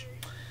much.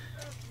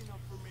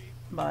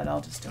 But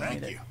I'll just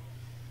donate it.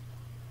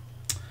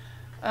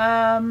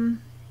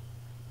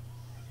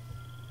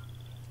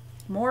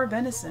 More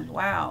venison.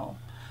 Wow.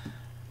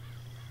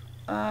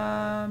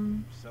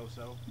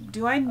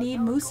 Do I need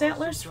moose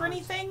antlers for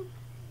anything?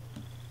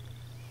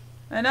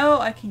 I know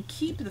I can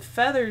keep the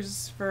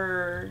feathers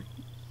for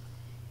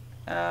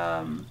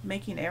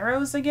making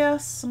arrows, I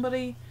guess.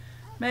 Somebody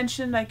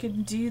mentioned I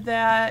could do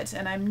that,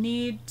 and I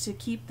need to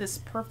keep this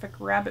perfect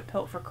rabbit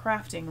pelt for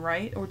crafting,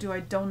 right? Or do I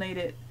donate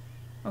it?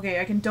 Okay,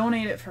 I can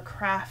donate it for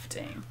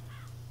crafting.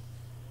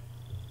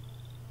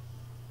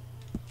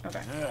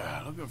 Okay.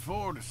 Yeah, looking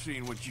forward to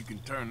seeing what you can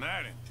turn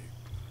that into.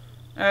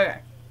 Okay.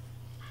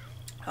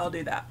 I'll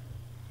do that.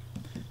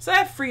 So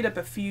I've freed up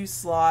a few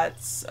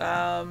slots.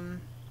 Yeah,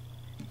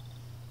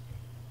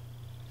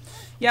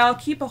 I'll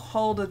keep a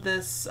hold of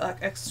this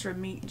extra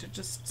meat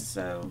just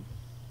so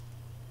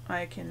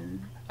I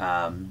can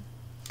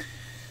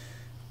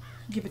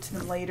give it to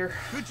them later.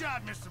 Good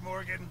job, Mr.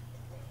 Morgan.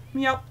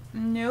 Yep,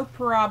 no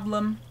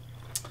problem.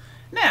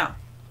 Now,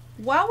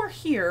 while we're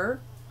here,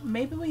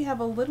 maybe we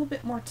have a little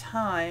bit more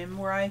time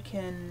where I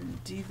can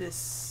do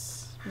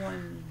this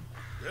one.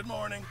 Good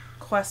morning.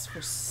 Quest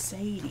for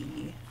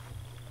Sadie.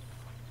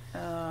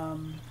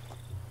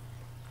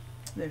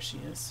 There she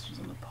is. She's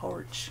on the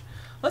porch.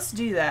 Let's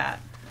do that.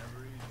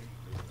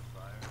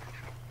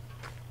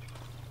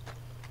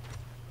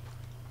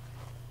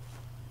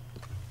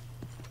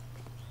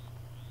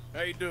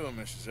 How you doing,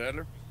 Mrs.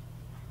 Adler?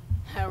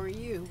 How are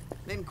you?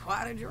 Been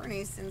quite a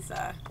journey since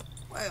I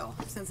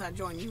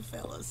joined you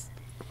fellas.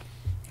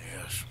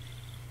 Yes.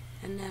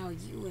 And now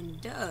you and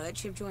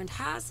Dutch have joined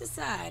high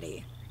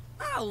society.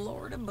 Oh,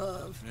 Lord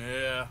above.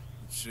 Yeah,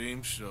 it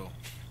seems so.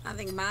 I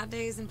think my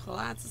days in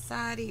polite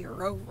society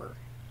are over.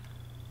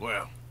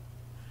 Well,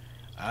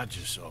 I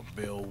just saw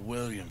Bill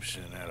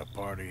Williamson at a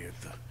party at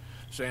the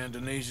San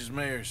Denise's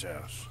mayor's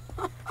house.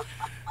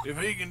 If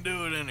he can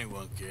do it,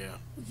 anyone can.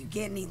 You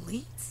get any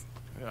leads?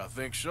 Yeah, I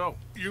think so.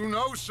 You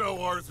know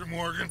so, Arthur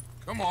Morgan.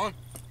 Come on.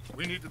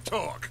 We need to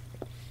talk.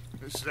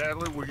 Mrs.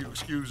 Adler, will you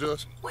excuse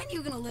us? When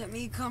you gonna let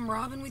me come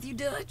robbing with you,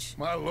 Dutch?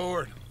 My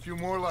lord, a few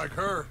more like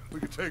her, we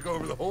could take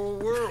over the whole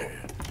world.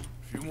 Yeah.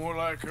 A few more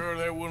like her,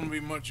 there wouldn't be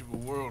much of a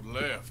world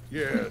left.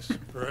 Yes,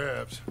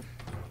 perhaps.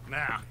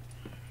 Now,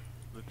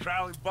 the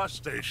trolley bus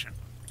station.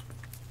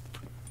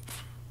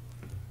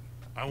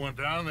 I went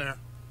down there.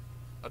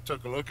 I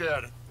took a look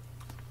at it.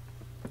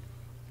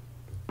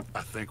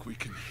 I think we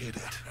can hit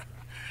it.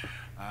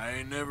 I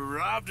ain't never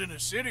robbed in a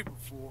city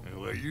before.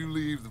 Well, you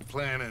leave the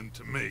planning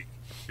to me.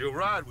 You'll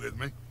ride with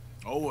me?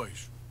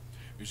 Always.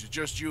 Is it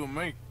just you and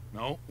me?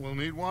 No, we'll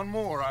need one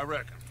more, I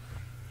reckon.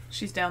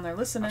 She's down there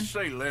listening. I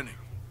say Lenny.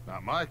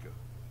 Not Micah.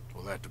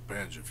 Well, that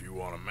depends if you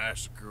want a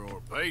massacre or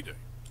a payday.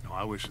 No,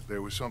 I wish that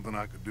there was something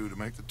I could do to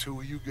make the two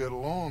of you get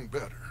along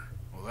better.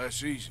 Well,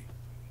 that's easy.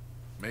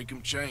 Make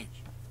them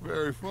change.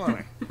 Very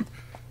funny.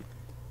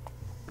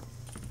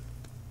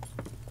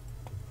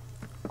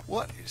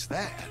 What is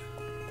that?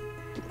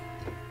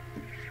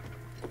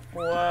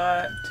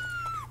 What?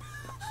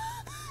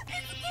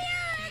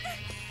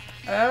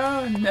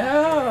 Oh What the no!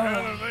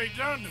 hell have they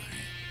done to him?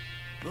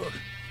 Look,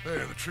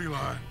 there, the tree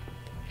line.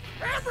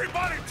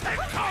 Everybody take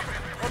cover!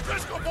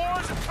 O'Driscoll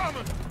boys are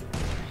coming!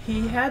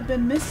 He had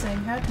been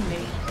missing, hadn't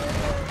he?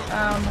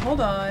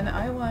 Hold on.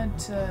 I want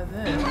this.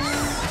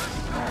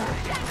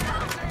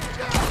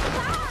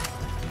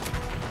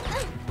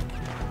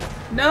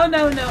 No,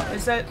 no, no.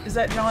 Is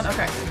that John?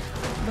 Okay.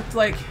 Looked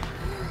like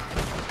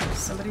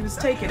somebody was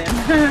taking him.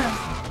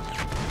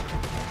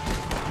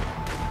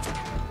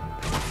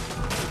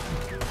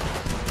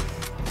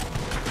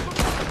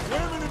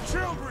 Women and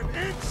children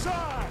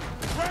inside!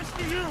 Rest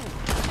of you!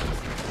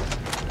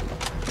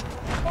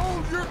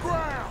 Hold your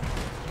ground!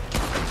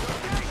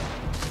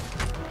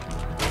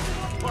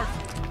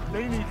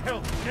 They need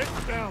help. Get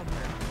down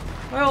there.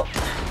 Well,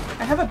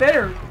 I have a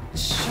better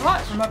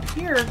shot from up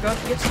here. Go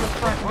get to the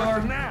front door.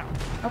 Now.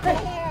 Okay,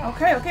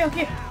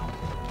 okay.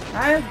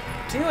 I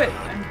do it.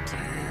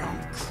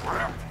 Damn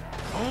crap.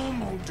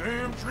 Oh,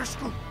 damn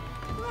Driscoll.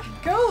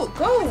 Go.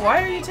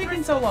 Why are you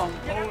taking so long?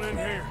 Hold in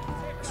here.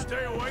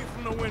 Stay away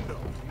from the window.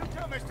 You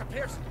tell Mr.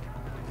 Pearson.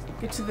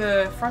 Get to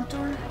the front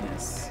door?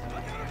 Yes.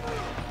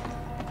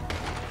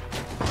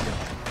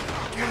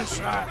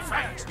 inside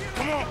fast.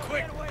 Come on,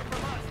 quick.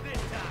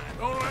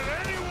 Don't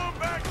let anyone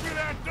back through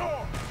that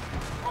door.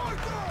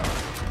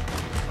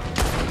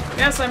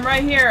 Yes, I'm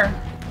right here.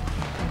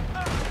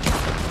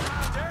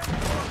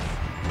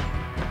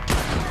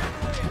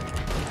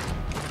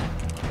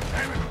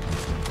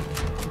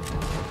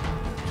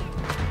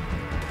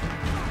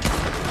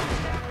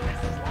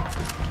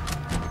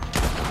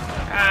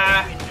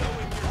 Ah.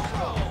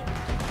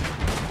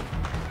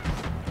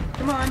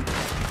 Come on.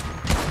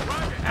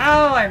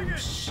 Ow, I'm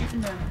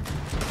shooting them.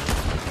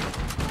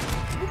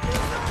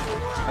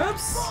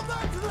 Oops.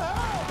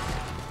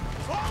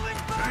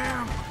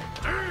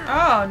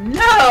 Oh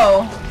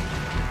no!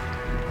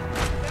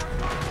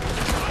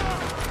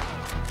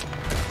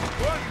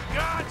 What in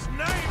God's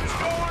name is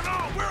going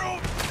on? We're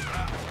over.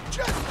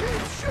 Just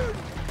keep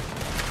shooting.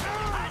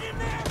 Hide in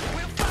there.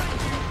 We'll find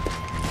you.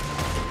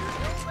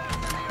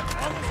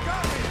 Almost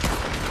got me.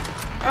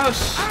 Oh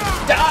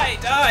die,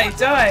 die,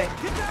 die!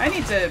 I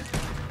need to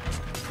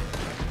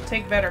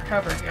take better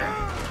cover here.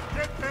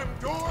 Get them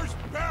doors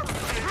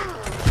barricaded.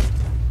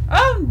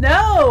 Oh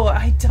no!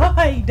 I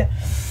died!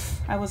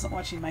 I wasn't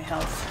watching my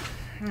health.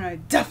 I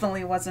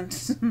definitely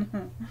wasn't.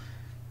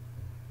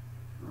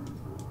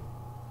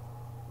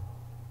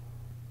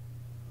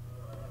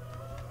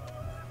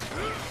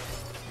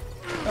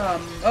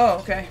 Oh,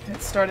 okay.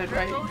 It started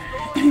right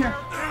here.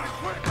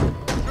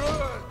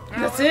 Good. Now,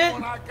 That's it?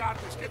 everyone, I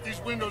got this. Get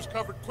these windows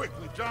covered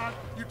quickly. John,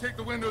 you take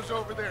the windows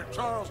over there.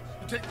 Charles,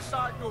 you take the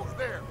side doors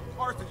there.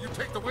 Arthur, you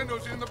take the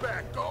windows in the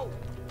back. Go.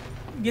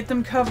 Get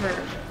them covered.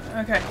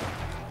 Okay.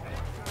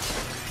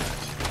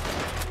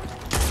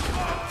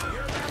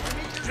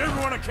 Is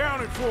everyone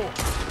accounted for?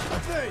 I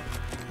think.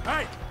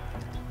 Hey,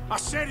 I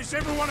said, is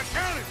everyone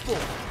accounted for?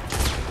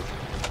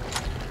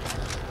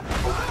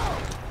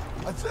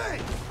 I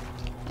think.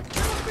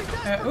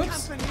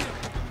 Oops.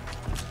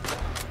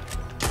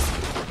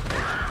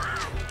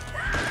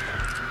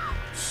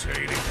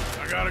 Sadie,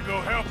 I gotta go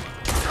help her.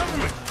 Come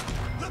with me.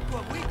 Look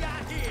what we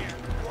got here.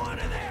 One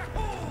of their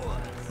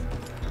whores.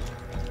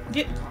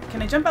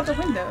 Can I jump out the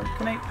window?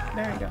 Can I?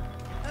 There you go.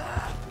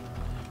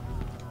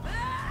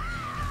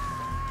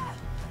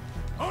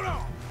 Hold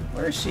on.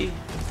 Where is she?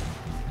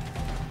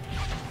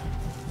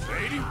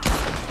 Sadie?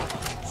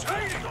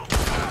 Sadie!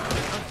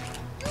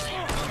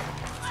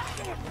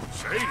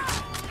 Sadie!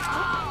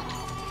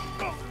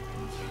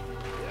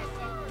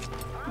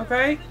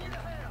 Okay.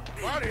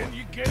 Why didn't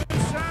you get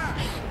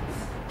inside?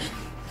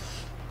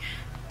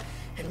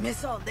 And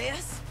miss all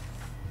this?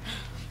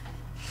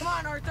 Come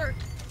on, Arthur.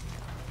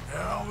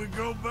 Now we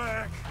go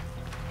back.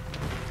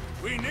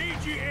 We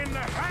need you in the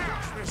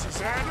house,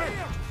 Mrs. Adler.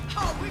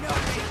 Oh, we know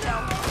you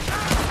don't.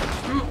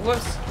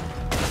 Whoops.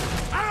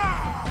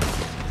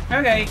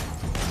 Okay.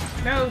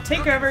 No,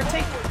 take cover.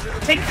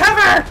 Take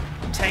cover.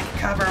 Take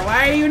cover.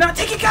 Why are you not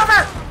taking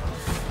cover?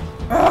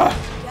 Ugh.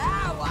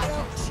 Yeah, why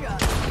don't you?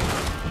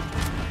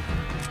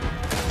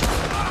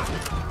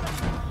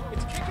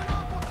 It's kicking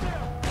off up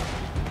there.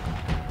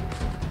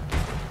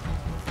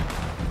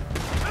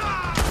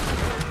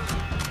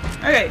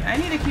 Okay, I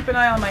need to keep an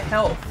eye on my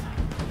health.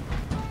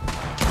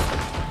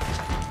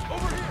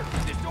 Over here.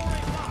 This door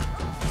ain't locked.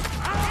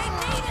 They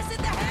need us at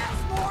the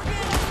house,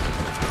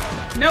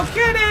 Morgan. No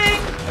kidding!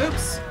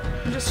 Oops.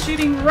 I'm just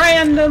shooting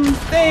random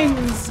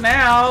things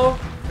now.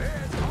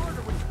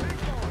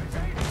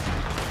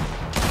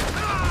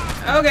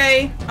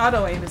 Okay.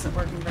 Auto aim isn't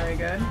working very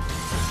good. You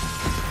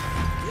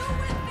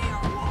with me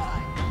or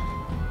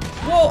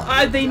what?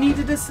 Well, they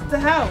needed us at the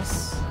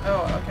house.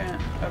 Oh, okay.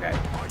 Okay.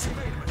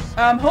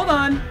 Hold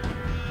on.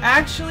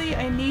 Actually,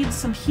 I need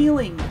some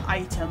healing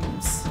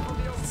items.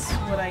 That's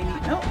what I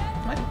need. No,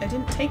 what? I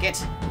didn't take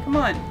it. Come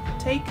on.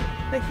 Take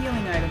the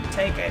healing item.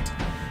 Take it.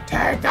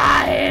 Take the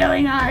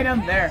healing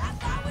item. There. I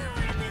thought we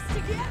were in this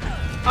together.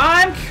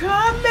 I'm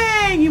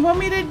coming! You want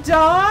me to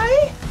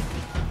die?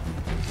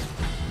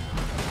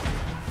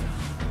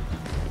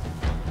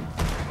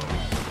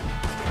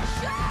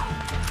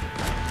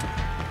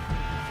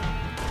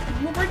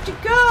 Well, where'd you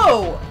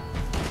go?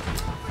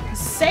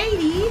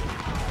 Sadie?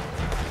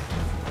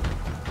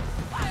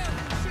 Why are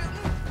you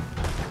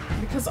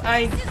shooting? Because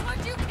I... This is what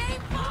you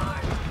came for.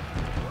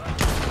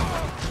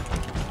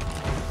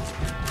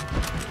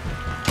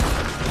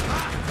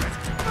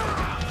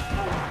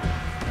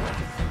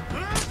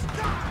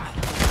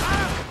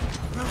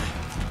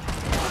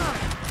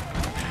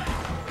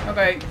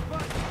 Okay.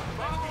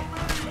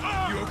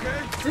 You okay?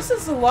 This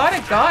is a lot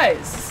of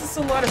guys. This is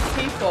a lot of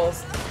people.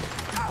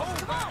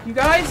 You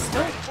guys,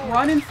 don't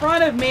run in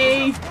front of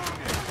me.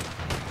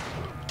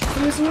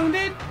 Who's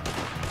wounded?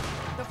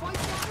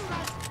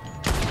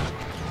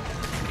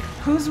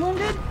 Who's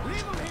wounded?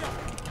 Leave him here.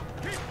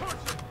 Keep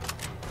pushing.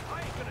 I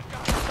ain't gonna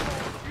die.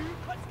 You,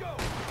 let's go.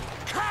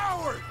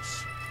 Cowards!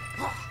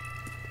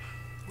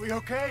 We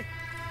okay?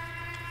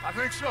 I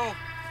think so.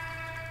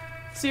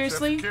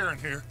 Seriously? Except for Karen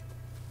here.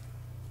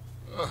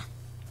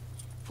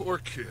 Poor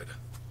kid.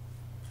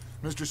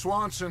 Mr.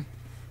 Swanson,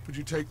 would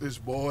you take this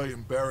boy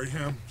and bury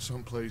him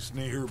someplace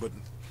near, but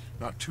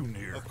not too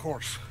near? Of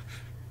course.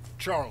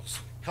 Charles,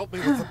 Help me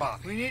with the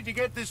body. We need to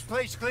get this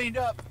place cleaned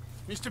up.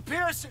 Mr.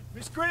 Pearson,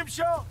 Miss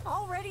Grimshaw.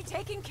 Already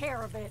taking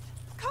care of it.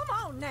 Come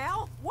on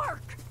now,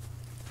 work.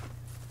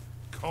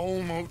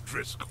 Colm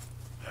O'Driscoll.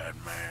 That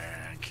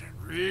man can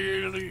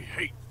really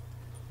hate.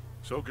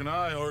 So can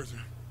I, Arthur.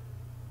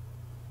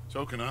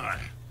 So can I.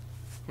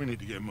 We need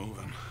to get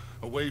moving.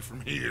 Away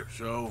from here.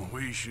 So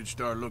we should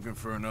start looking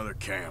for another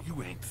camp.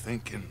 You ain't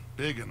thinking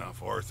big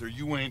enough, Arthur.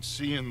 You ain't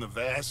seeing the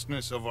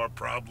vastness of our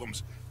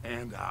problems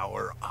and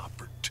our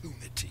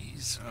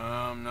opportunities.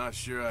 I'm not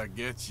sure I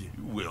get you.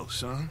 You will,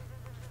 son.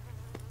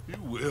 You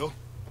will.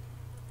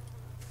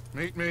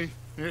 Meet me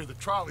near the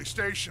trolley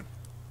station.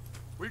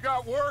 We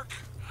got work.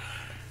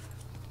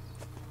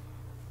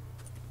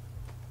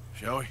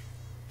 Shall we?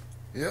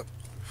 Yep.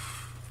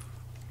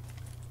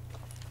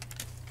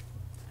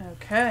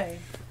 Okay.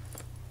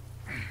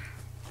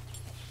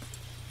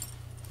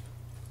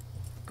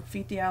 Go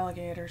feed the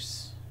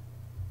alligators.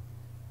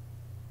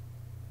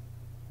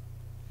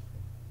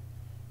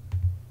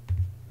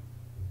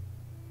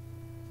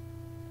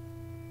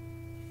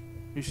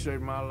 He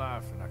saved my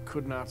life, and I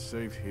could not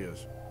save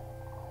his.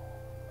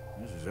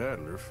 Mrs.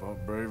 Adler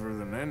fought braver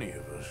than any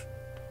of us.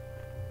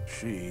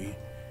 She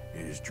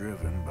is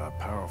driven by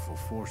powerful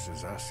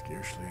forces I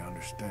scarcely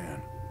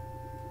understand.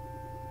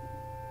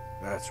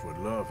 That's what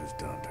love has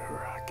done to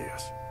her, I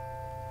guess.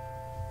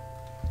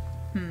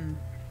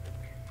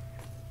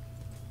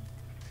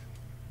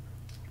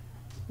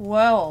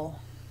 Well,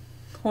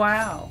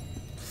 wow.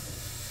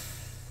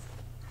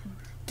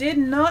 Did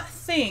not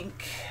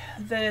think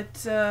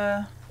that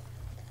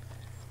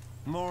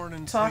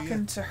Morning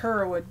talking to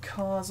her would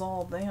cause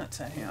all that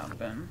to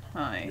happen.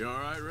 Hi. You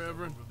alright,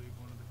 Reverend?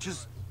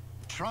 Just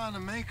trying to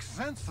make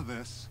sense of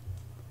this.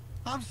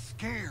 I'm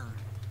scared.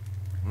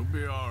 We'll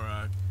be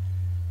alright.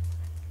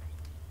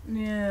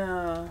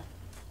 Yeah.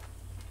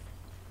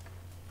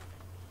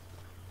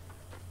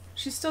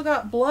 She's still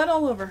got blood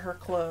all over her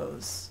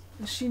clothes.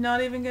 Is she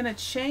not even gonna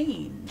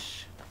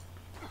change?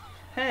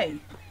 Hey,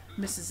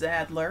 Mrs.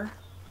 Adler.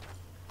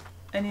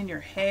 And in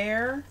your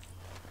hair?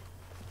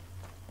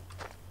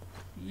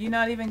 You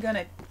not even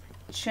gonna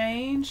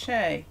change?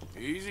 Hey.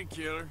 Easy,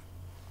 killer.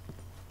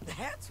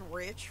 That's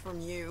rich from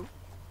you.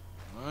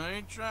 I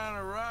ain't trying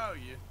to rile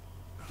you.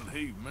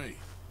 Believe me.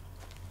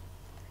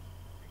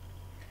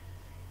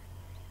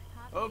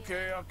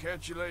 Okay, I'll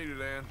catch you later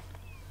then.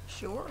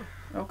 Sure.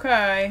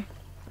 Okay.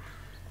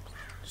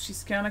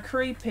 She's kind of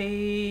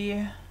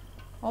creepy.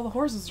 All the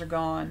horses are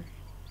gone.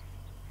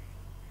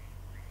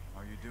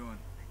 How you doing?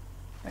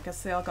 I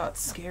guess they all got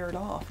scared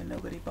off and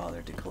nobody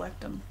bothered to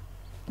collect them.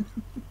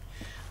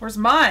 Where's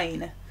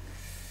mine?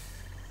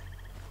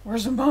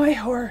 Where's my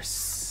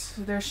horse?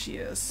 There she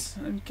is.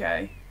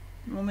 Okay.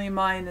 Only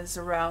mine is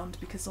around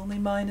because only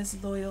mine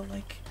is loyal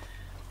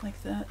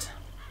like that.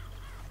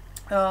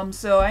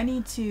 So I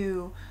need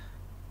to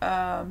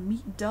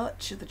meet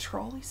Dutch at the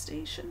trolley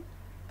station.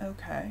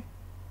 Okay.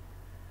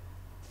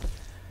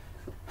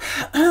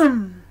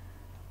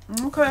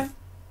 Okay.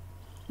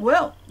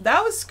 Well,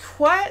 that was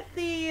quite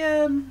the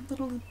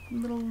little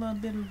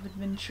bit of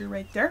adventure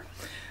right there.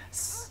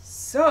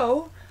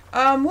 So,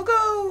 we'll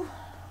go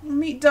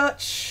meet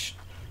Dutch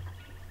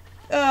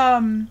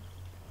in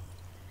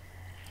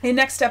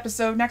next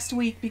episode, next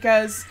week,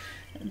 because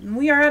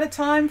we are out of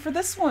time for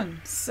this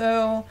one.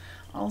 So,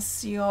 I'll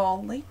see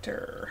y'all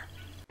later.